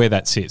 That's where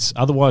that sits.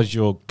 Otherwise,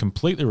 you're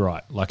completely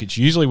right. Like, it's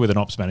usually with an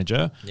ops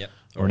manager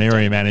or an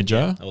area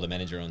manager. Or the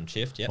manager on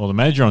shift, Or the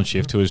manager on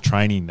shift who is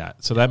training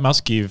that. So that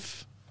must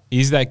give,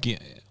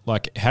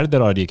 like, how did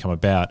that idea come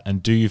about?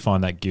 And do you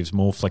find that gives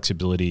more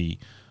flexibility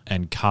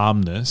and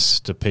calmness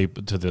to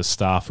people, to the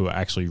staff who are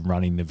actually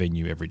running the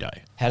venue every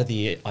day? How did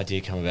the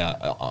idea come about?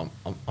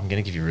 I'm going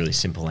to give you a really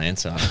simple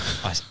answer.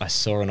 I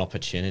saw an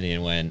opportunity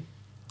and went,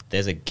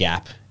 there's a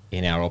gap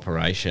in our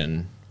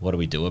operation. What do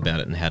we do about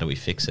it and how do we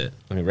fix it?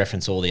 When we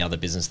reference all the other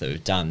business that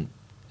we've done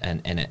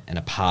and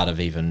a part of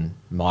even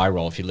my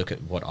role, if you look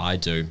at what I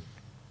do,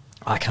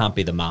 I can't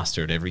be the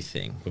master at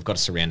everything. We've got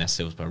to surround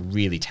ourselves by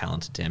really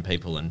talented damn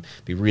people and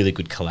be really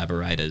good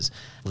collaborators,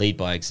 lead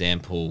by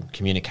example,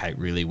 communicate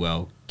really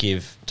well,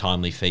 give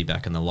timely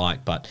feedback and the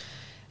like, but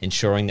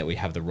ensuring that we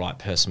have the right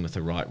person with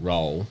the right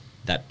role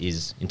that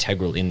is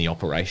integral in the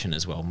operation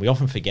as well. And we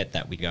often forget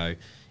that. We go,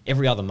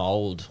 every other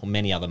mould, or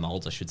many other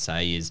moulds I should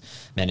say, is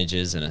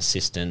managers and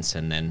assistants,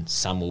 and then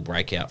some will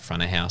break out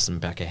front of house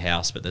and back of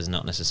house, but there's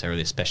not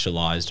necessarily a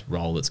specialised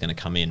role that's going to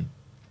come in.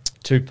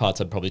 Two parts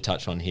I'd probably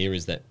touch on here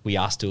is that we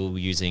are still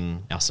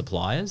using our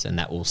suppliers, and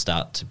that will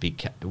start to be,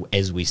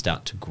 as we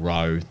start to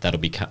grow,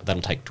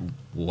 that'll take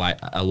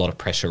a lot of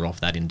pressure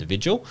off that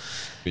individual.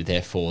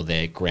 Therefore,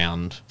 their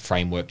ground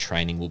framework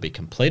training will be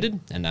completed,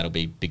 and that'll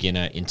be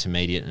beginner,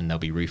 intermediate, and there'll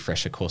be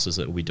refresher courses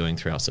that we'll be doing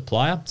through our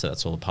supplier. So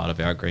that's all a part of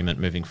our agreement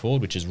moving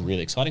forward, which is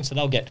really exciting. So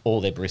they'll get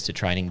all their barista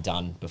training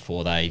done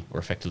before they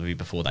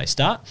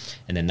start,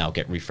 and then they'll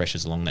get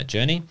refreshers along that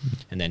journey.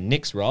 And then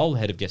Nick's role,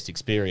 head of guest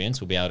experience,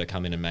 will be able to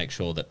come in and make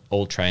sure that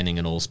all training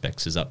and all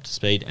specs is up to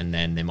speed, and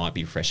then there might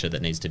be refresher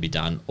that needs to be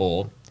done,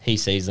 or he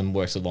sees them,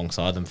 works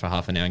alongside them for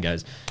half an hour and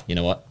goes, you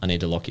know what, I need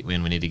to lock it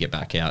in. We need to get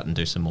back out and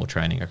do some more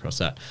training across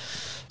that.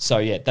 So,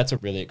 yeah, that's a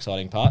really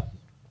exciting part.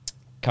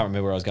 Can't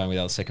remember where I was going with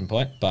the second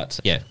point,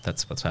 but, yeah,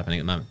 that's what's happening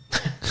at the moment.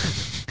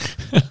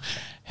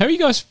 How are you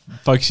guys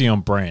focusing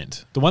on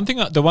brand? The one thing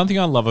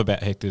I love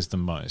about Hector's the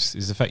most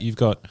is the fact you've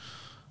got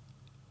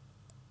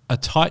a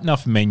tight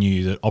enough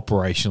menu that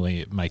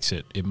operationally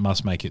it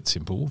must make it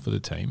simple for the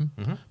team,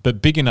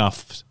 but big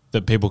enough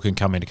that people can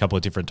come in a couple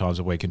of different times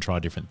a week and try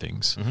different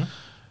things.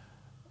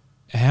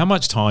 How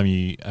much time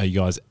are you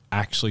guys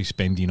actually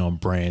spending on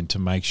brand to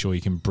make sure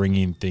you can bring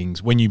in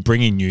things, when you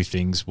bring in new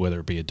things, whether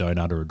it be a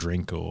donut or a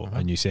drink or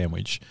a new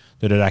sandwich,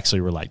 that it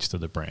actually relates to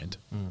the brand?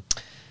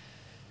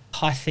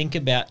 I think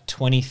about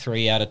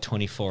 23 out of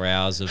 24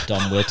 hours of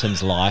Dom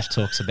Wilton's life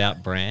talks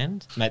about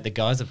brand. Mate, the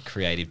guy's a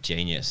creative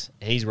genius.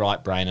 He's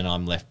right brain and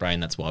I'm left brain.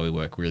 That's why we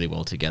work really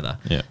well together.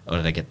 Yeah. Or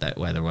did I get that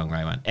way the wrong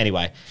way one?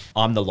 Anyway,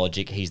 I'm the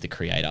logic. He's the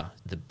creator.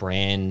 The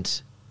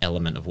brand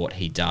element of what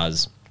he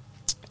does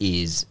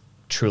is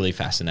truly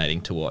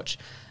fascinating to watch.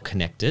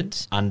 Connected,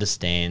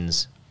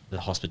 understands the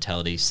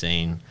hospitality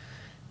scene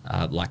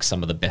like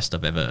some of the best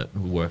I've ever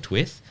worked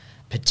with,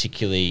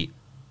 particularly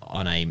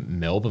on a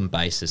Melbourne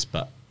basis,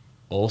 but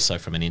also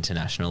from an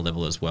international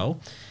level as well.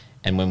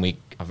 And when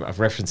I've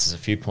referenced this a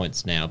few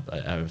times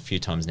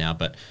now,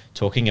 but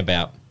talking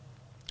about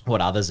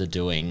what others are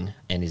doing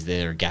and is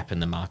there a gap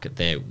in the market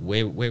there,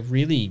 we're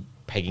really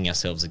pegging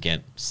ourselves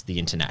against the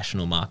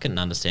international market and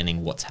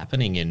understanding what's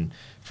happening in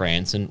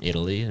France and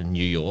Italy and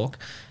New York.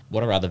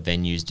 What are other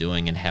venues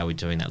doing and how we're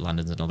doing that?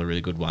 London's another really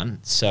good one.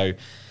 So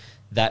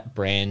that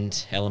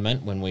brand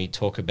element, when we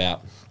talk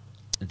about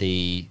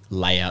the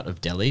layout of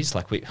delis.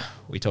 Like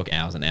we talk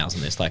hours and hours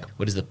on this. Like,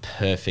 what is the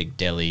perfect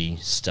deli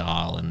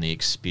style and the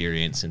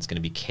experience? And it's going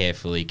to be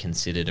carefully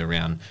considered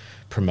around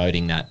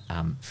promoting that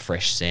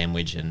fresh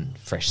sandwich and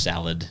fresh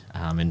salad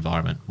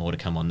environment. More to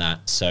come on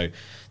that. So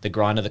the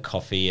grind of the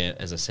coffee,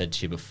 as I said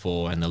to you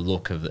before, and the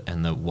look of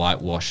and the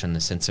whitewash and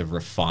the sense of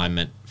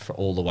refinement for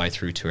all the way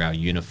through to our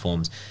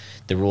uniforms,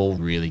 they're all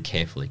really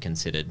carefully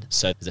considered.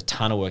 So there's a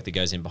ton of work that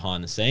goes in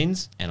behind the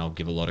scenes, and I'll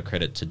give a lot of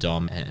credit to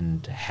Dom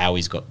and how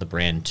he's got the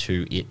brand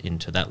to it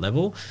into that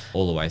level,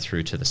 all the way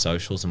through to the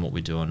socials and what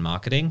we do on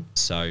marketing.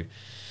 So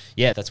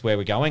yeah, that's where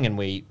we're going, and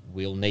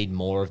we'll need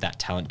more of that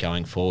talent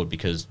going forward,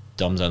 because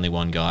Dom's only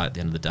one guy at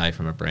the end of the day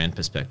from a brand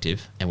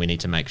perspective, and we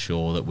need to make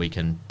sure that we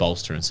can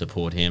bolster and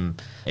support him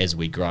as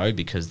we grow,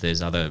 because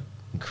there's other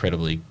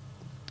incredibly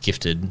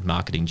gifted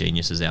marketing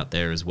geniuses out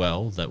there as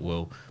well that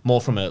will, more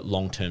from a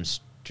long-term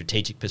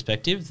strategic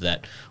perspective,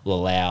 that will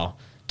allow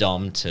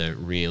Dom to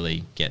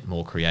really get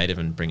more creative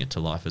and bring it to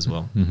life as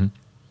well. Mm-hmm.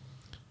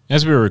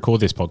 As we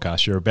record this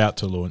podcast, you're about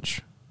to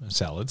launch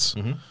salads.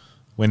 Mm-hmm.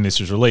 When this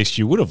was released,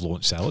 you would have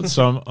launched salads.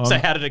 So, so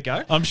how did it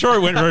go? I'm sure it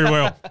went very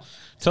well.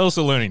 Tell us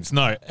the learnings.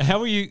 No,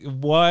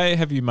 why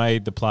have you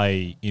made the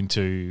play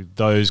into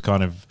those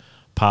kind of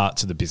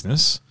parts of the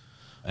business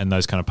and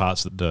those kind of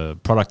parts of the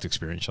product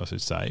experience, I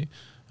should say?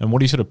 And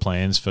what are your sort of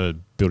plans for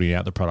building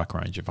out the product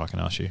range, if I can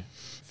ask you?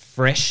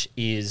 Fresh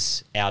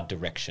is our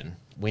direction.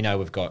 We know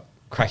we've got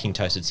cracking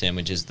toasted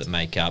sandwiches that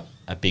make up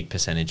a big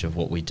percentage of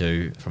what we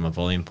do from a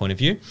volume point of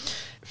view.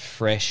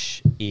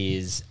 Fresh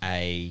is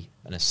an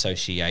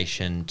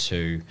association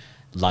to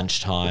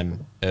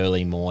lunchtime,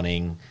 early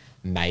morning,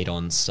 made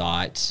on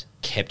site,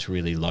 kept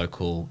really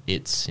local.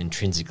 It's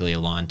intrinsically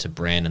aligned to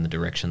brand and the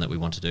direction that we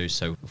want to do.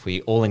 So if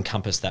we all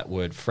encompass that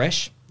word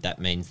fresh, that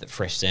means that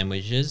fresh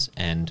sandwiches,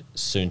 and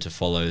soon to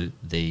follow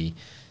the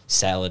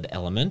salad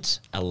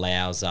element,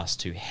 allows us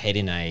to head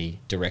in a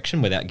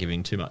direction, without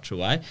giving too much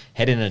away,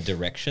 head in a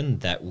direction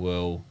that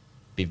will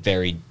be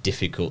very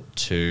difficult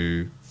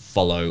to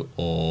follow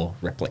or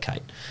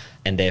replicate.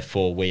 And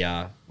therefore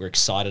we're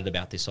excited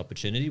about this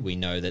opportunity. We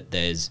know that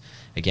there's,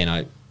 again,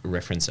 I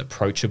reference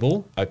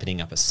approachable. Opening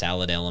up a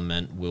salad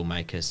element will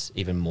make us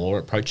even more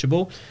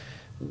approachable.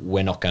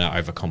 We're not going to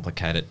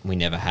overcomplicate it. We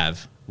never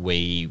have.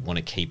 We want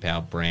to keep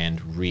our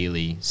brand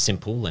really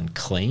simple and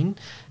clean,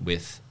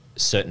 with a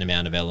certain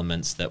amount of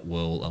elements that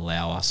will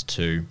allow us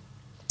to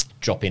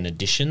drop in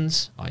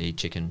additions, i.e.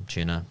 chicken,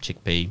 tuna,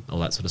 chickpea, all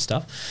that sort of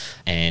stuff,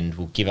 and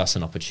will give us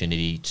an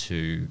opportunity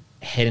to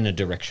head in a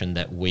direction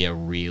that we are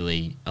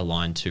really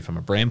aligned to from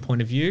a brand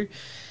point of view.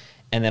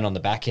 And then on the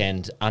back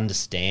end,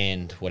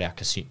 understand what our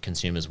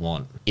consumers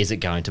want. Is it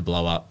going to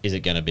blow up? Is it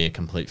going to be a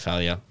complete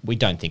failure? We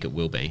don't think it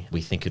will be.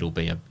 We think it'll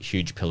be a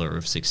huge pillar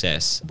of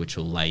success, which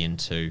will lay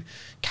into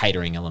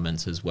catering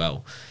elements as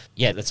well.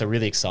 Yeah, that's a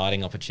really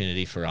exciting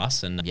opportunity for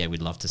us. And yeah,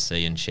 we'd love to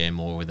see and share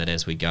more with it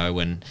as we go.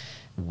 And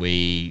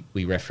we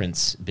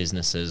reference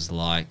businesses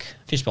like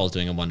Fishbowl's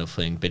doing a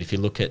wonderful thing, but if you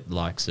look at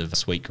likes of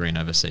Sweet Green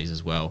overseas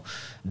as well,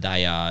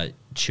 they are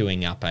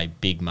chewing up a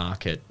big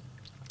market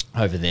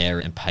over there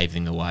and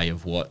paving the way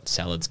of what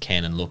salads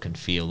can and look and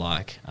feel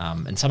like,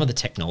 and some of the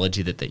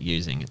technology that they're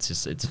using.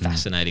 It's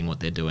fascinating what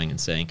they're doing and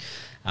seeing.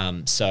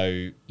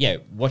 So yeah,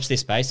 watch this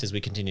space as we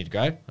continue to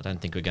grow. I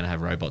don't think we're going to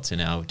have robots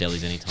in our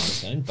delis anytime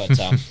soon, but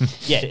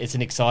yeah, it's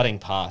an exciting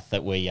path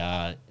that we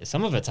are.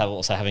 Some of it's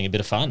also having a bit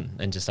of fun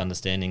and just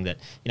understanding that,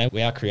 you know,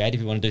 we are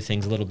creative. We want to do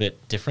things a little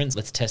bit different.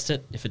 Let's test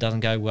it. If it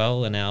doesn't go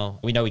well, and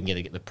we know we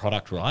can get the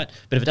product right,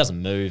 but if it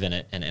doesn't move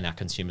and our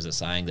consumers are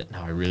saying that, no,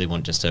 I really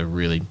want just a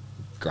really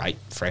great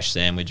fresh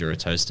sandwich or a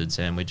toasted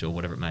sandwich or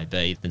whatever it may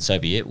be, then so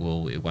be it.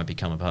 It won't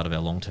become a part of our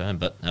long term.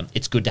 But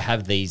it's good to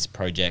have these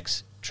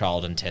projects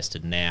trialed and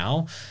tested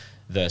now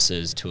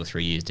versus 2 or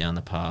 3 years down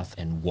the path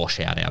and wash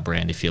out our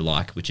brand, if you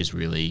like, which is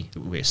really,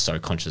 we're so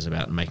conscious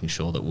about making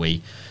sure that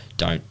we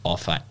don't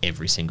offer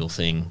every single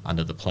thing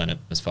under the planet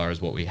as far as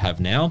what we have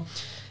now.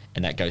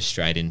 And that goes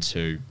straight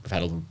into, we've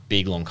had a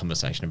big, long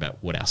conversation about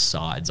what our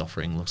sides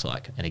offering looks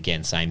like. And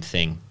again, same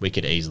thing. We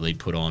could easily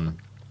put on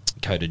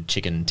coated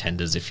chicken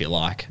tenders, if you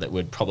like, that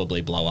would probably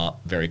blow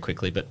up very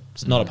quickly, but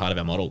it's not a part of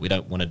our model. We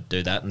don't want to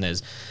do that,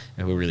 and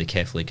we're really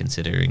carefully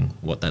considering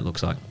what that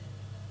looks like.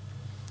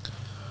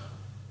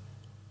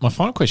 My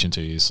final question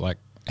to you is, like,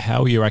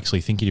 how are you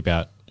actually thinking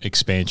about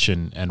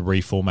expansion and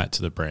reformat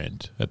to the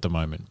brand at the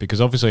moment?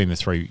 Because obviously in the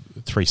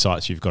three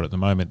sites you've got at the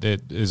moment,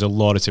 there's a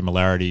lot of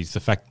similarities.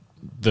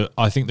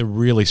 I think the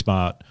really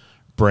smart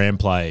brand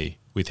play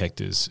with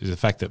Hector's is the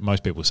fact that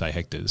most people say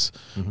Hector's,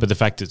 but the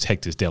fact it's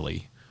Hector's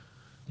Deli.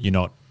 You're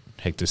not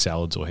Hector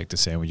salads or Hector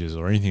sandwiches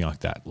or anything like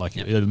that. Like,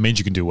 it means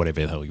you can do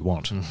whatever the hell you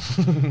want,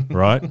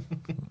 right?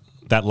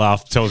 That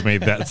laugh tells me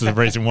that's the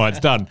reason why it's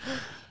done.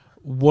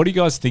 What are you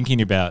guys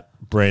thinking about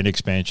brand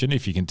expansion,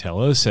 if you can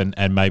tell us,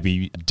 and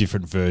maybe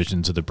different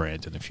versions of the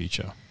brand in the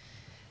future?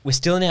 We're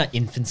still in our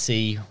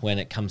infancy when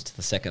it comes to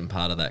the second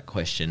part of that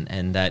question,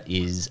 and that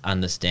is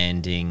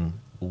understanding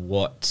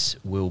what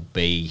will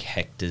be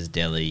Hector's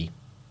Deli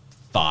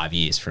 5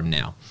 years from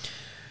now.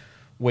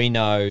 We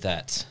know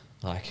that,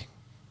 like,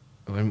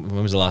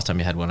 When was the last time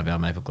you had one of our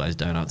maple glazed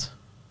donuts?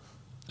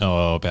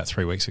 Oh, about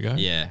 3 weeks ago.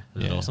 Yeah.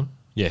 Is it awesome?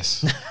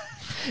 Yes.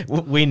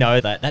 We know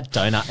that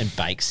donut and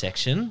bake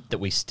section that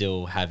we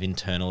still have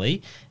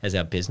internally as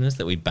our business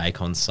that we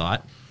bake on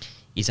site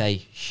is a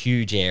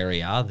huge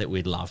area that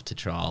we'd love to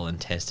trial and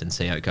test and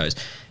see how it goes.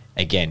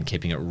 Again,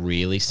 keeping it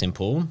really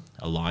simple,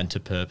 aligned to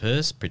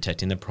purpose,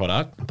 protecting the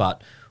product,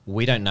 but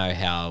we don't know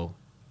how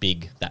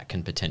big that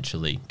can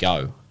potentially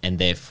go. And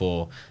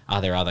therefore,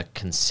 are there other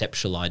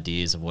conceptual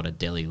ideas of what a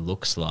deli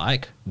looks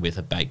like with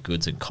a baked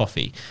goods and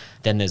coffee?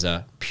 Then there's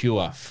a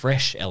pure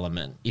fresh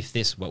element. If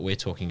this, what we're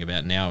talking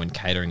about now in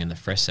catering in the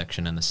fresh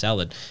section and the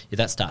salad, if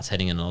that starts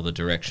heading in another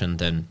direction,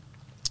 then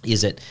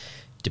is it,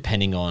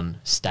 depending on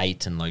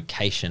state and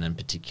location and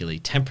particularly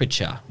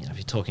temperature, if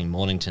you're talking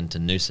Mornington to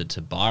Noosa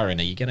to Byron,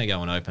 are you going to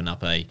go and open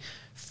up a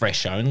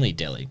fresh only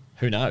deli?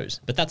 Who knows?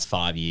 But that's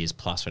 5 years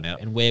plus from now.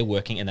 And we're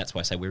working, and that's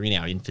why I say we're in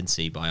our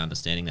infancy by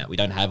understanding that. We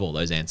don't have all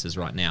those answers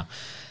right now.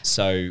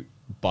 So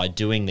by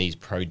doing these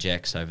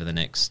projects over the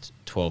next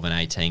 12 and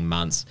 18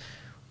 months,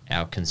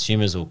 our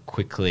consumers will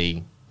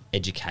quickly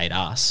educate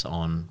us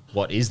on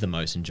what is the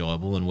most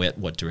enjoyable and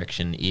what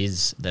direction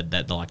is that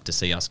they'd like to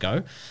see us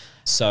go.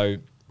 So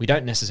we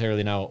don't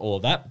necessarily know all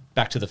of that.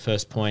 Back to the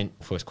first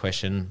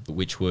question,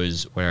 which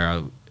was where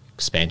our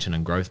expansion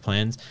and growth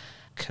plans.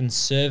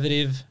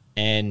 Conservative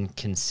and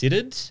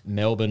considered.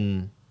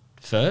 Melbourne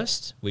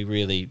first. We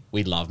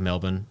love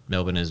Melbourne.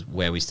 Melbourne is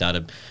where we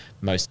started.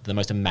 The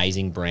most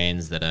amazing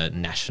brands that are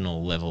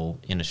national level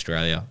in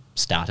Australia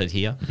started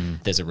here. Mm-hmm.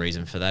 There's a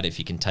reason for that. If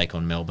you can take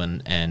on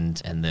Melbourne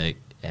and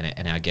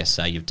our guests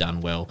say you've done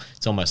well,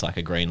 it's almost like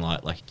a green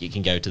light. Like you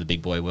can go to the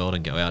big boy world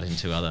and go out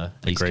into other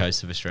East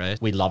Coast of Australia.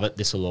 We love it.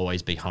 This will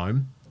always be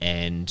home,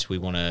 and we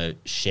want to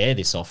share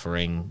this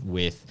offering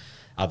with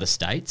other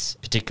states,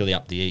 particularly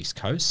up the East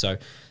Coast. So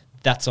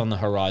that's on the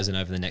horizon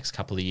over the next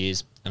couple of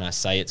years. And I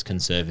say it's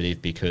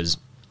conservative because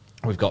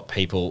we've got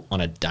people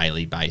on a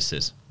daily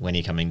basis. When are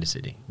you coming to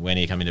Sydney? When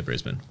are you coming to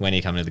Brisbane? When are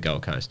you coming to the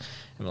Gold Coast?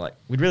 And we're like,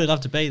 we'd really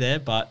love to be there,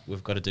 but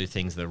we've got to do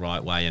things the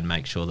right way and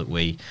make sure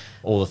that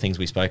all the things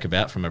we spoke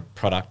about from a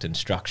product and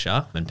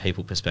structure and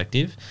people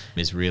perspective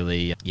is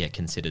really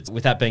considered.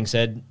 With that being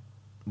said,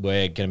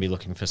 we're going to be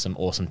looking for some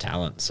awesome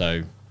talent.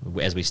 So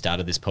as we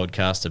started this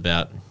podcast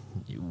about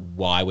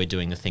why we're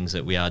doing the things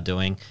that we are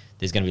doing,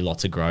 there's going to be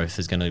lots of growth.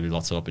 There's going to be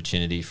lots of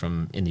opportunity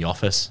from in the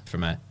office,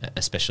 from a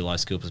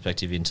specialised skill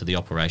perspective, into the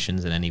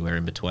operations and anywhere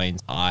in between.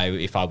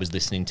 If I was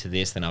listening to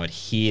this, then I would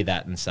hear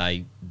that and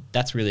say,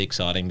 that's really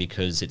exciting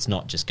because it's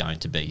not just going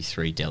to be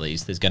 3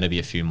 delis. There's going to be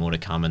a few more to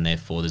come, and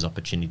therefore there's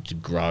opportunity to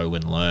grow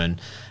and learn.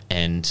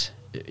 And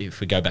if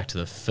we go back to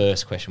the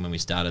first question when we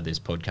started this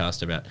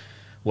podcast about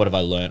what have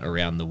I learnt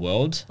around the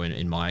world,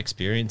 in my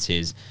experience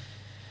is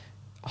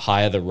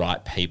hire the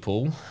right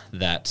people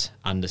that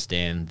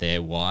understand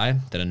their why,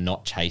 that are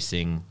not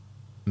chasing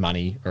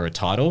money or a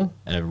title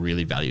and are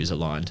really values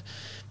aligned.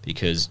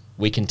 Because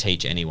we can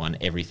teach anyone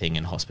everything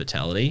in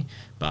hospitality,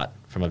 but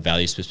from a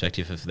values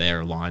perspective, if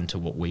they're aligned to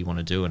what we want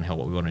to do and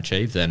what we want to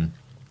achieve, then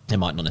they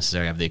might not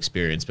necessarily have the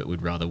experience, but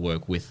we'd rather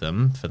work with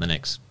them for the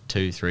next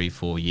 2, 3,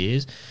 4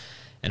 years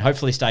and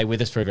hopefully stay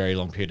with us for a very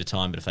long period of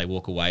time. But if they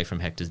walk away from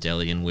Hector's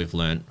Deli and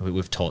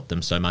we've taught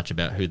them so much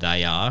about who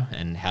they are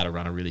and how to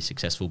run a really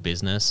successful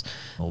business,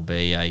 or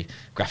be a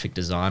graphic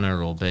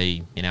designer, or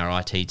be in our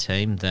IT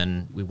team,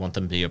 then we want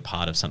them to be a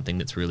part of something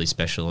that's really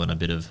special and a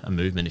bit of a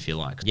movement, if you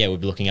like. Yeah, we'll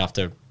be looking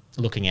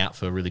out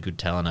for really good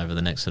talent over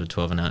the next sort of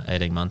 12 and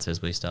 18 months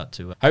as we start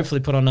to hopefully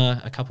put on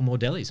a couple more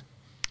delis.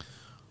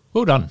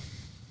 Well done.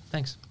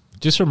 Thanks.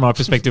 Just from my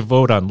perspective,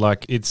 well done.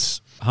 Like, it's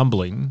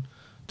humbling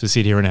to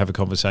sit here and have a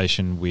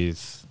conversation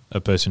with a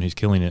person who's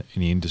killing it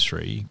in the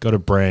industry, got a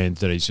brand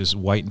that is just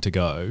waiting to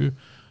go,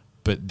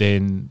 but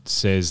then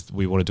says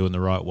we want to do it in the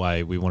right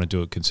way, we want to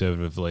do it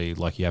conservatively,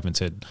 like you haven't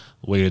said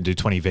we're going to do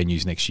 20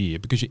 venues next year,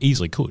 because you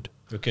easily could.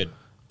 We could.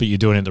 But you're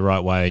doing it the right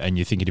way and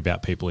you're thinking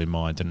about people in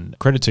mind. And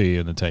credit to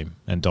you and the team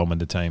and Dom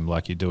and the team,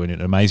 like you're doing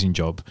an amazing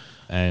job,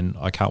 and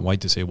I can't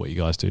wait to see what you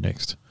guys do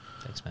next.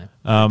 Thanks, man.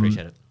 I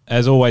appreciate it.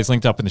 As always,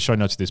 linked up in the show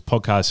notes of this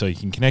podcast, so you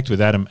can connect with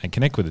Adam and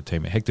connect with the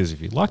team at Hector's. If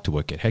you'd like to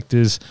work at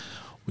Hector's,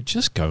 or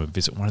just go and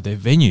visit one of their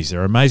venues.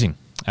 They're amazing.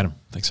 Adam,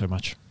 thanks so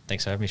much.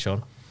 Thanks for having me,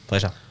 Sean.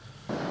 Pleasure.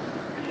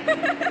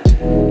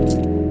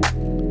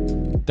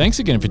 Thanks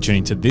again for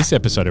tuning to this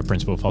episode of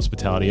Principle of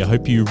Hospitality. I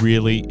hope you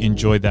really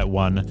enjoyed that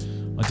one.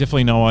 I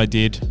definitely know I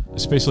did,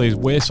 especially as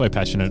we're so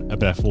passionate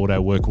about a 4-day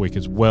work week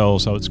as well.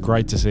 So it's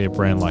great to see a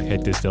brand like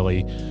Hector's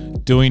Deli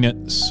doing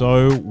it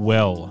so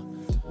well.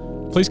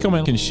 Please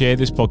comment and share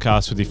this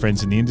podcast with your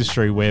friends in the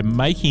industry. We're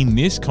making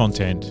this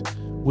content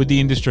with the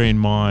industry in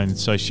mind,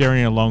 so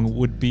sharing along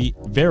would be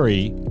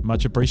very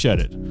much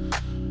appreciated.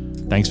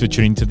 Thanks for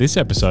tuning to this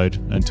episode.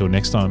 Until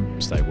next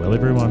time, stay well,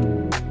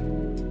 everyone.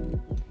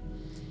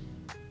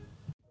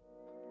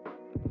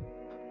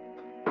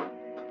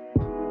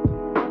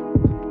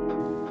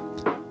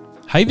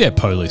 Hey there,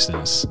 PO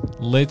listeners.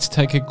 Let's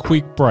take a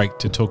quick break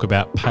to talk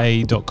about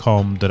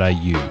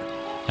pay.com.au,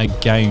 a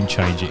game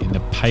changer in the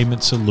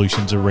payment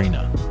solutions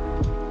arena.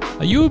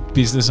 Are you a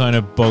business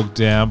owner bogged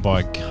down by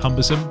a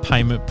cumbersome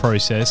payment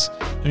process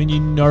and you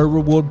no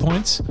reward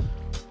points?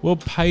 Well,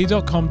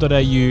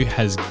 pay.com.au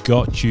has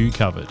got you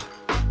covered.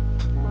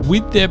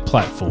 With their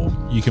platform,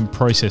 you can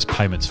process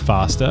payments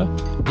faster,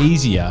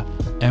 easier,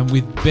 and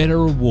with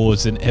better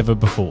rewards than ever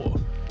before,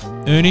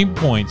 earning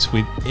points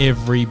with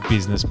every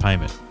business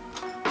payment.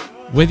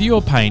 Whether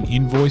you're paying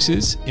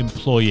invoices,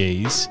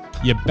 employees,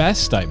 your BAS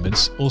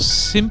statements, or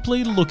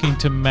simply looking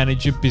to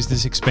manage your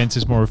business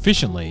expenses more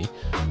efficiently,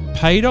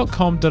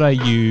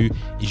 pay.com.au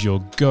is your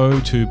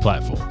go-to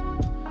platform.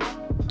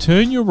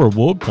 Turn your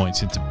reward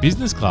points into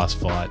business class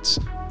flights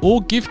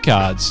or gift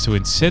cards to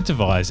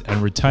incentivize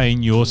and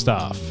retain your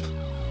staff.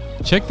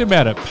 Check them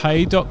out at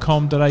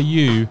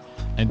pay.com.au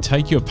and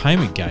take your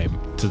payment game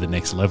to the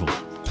next level.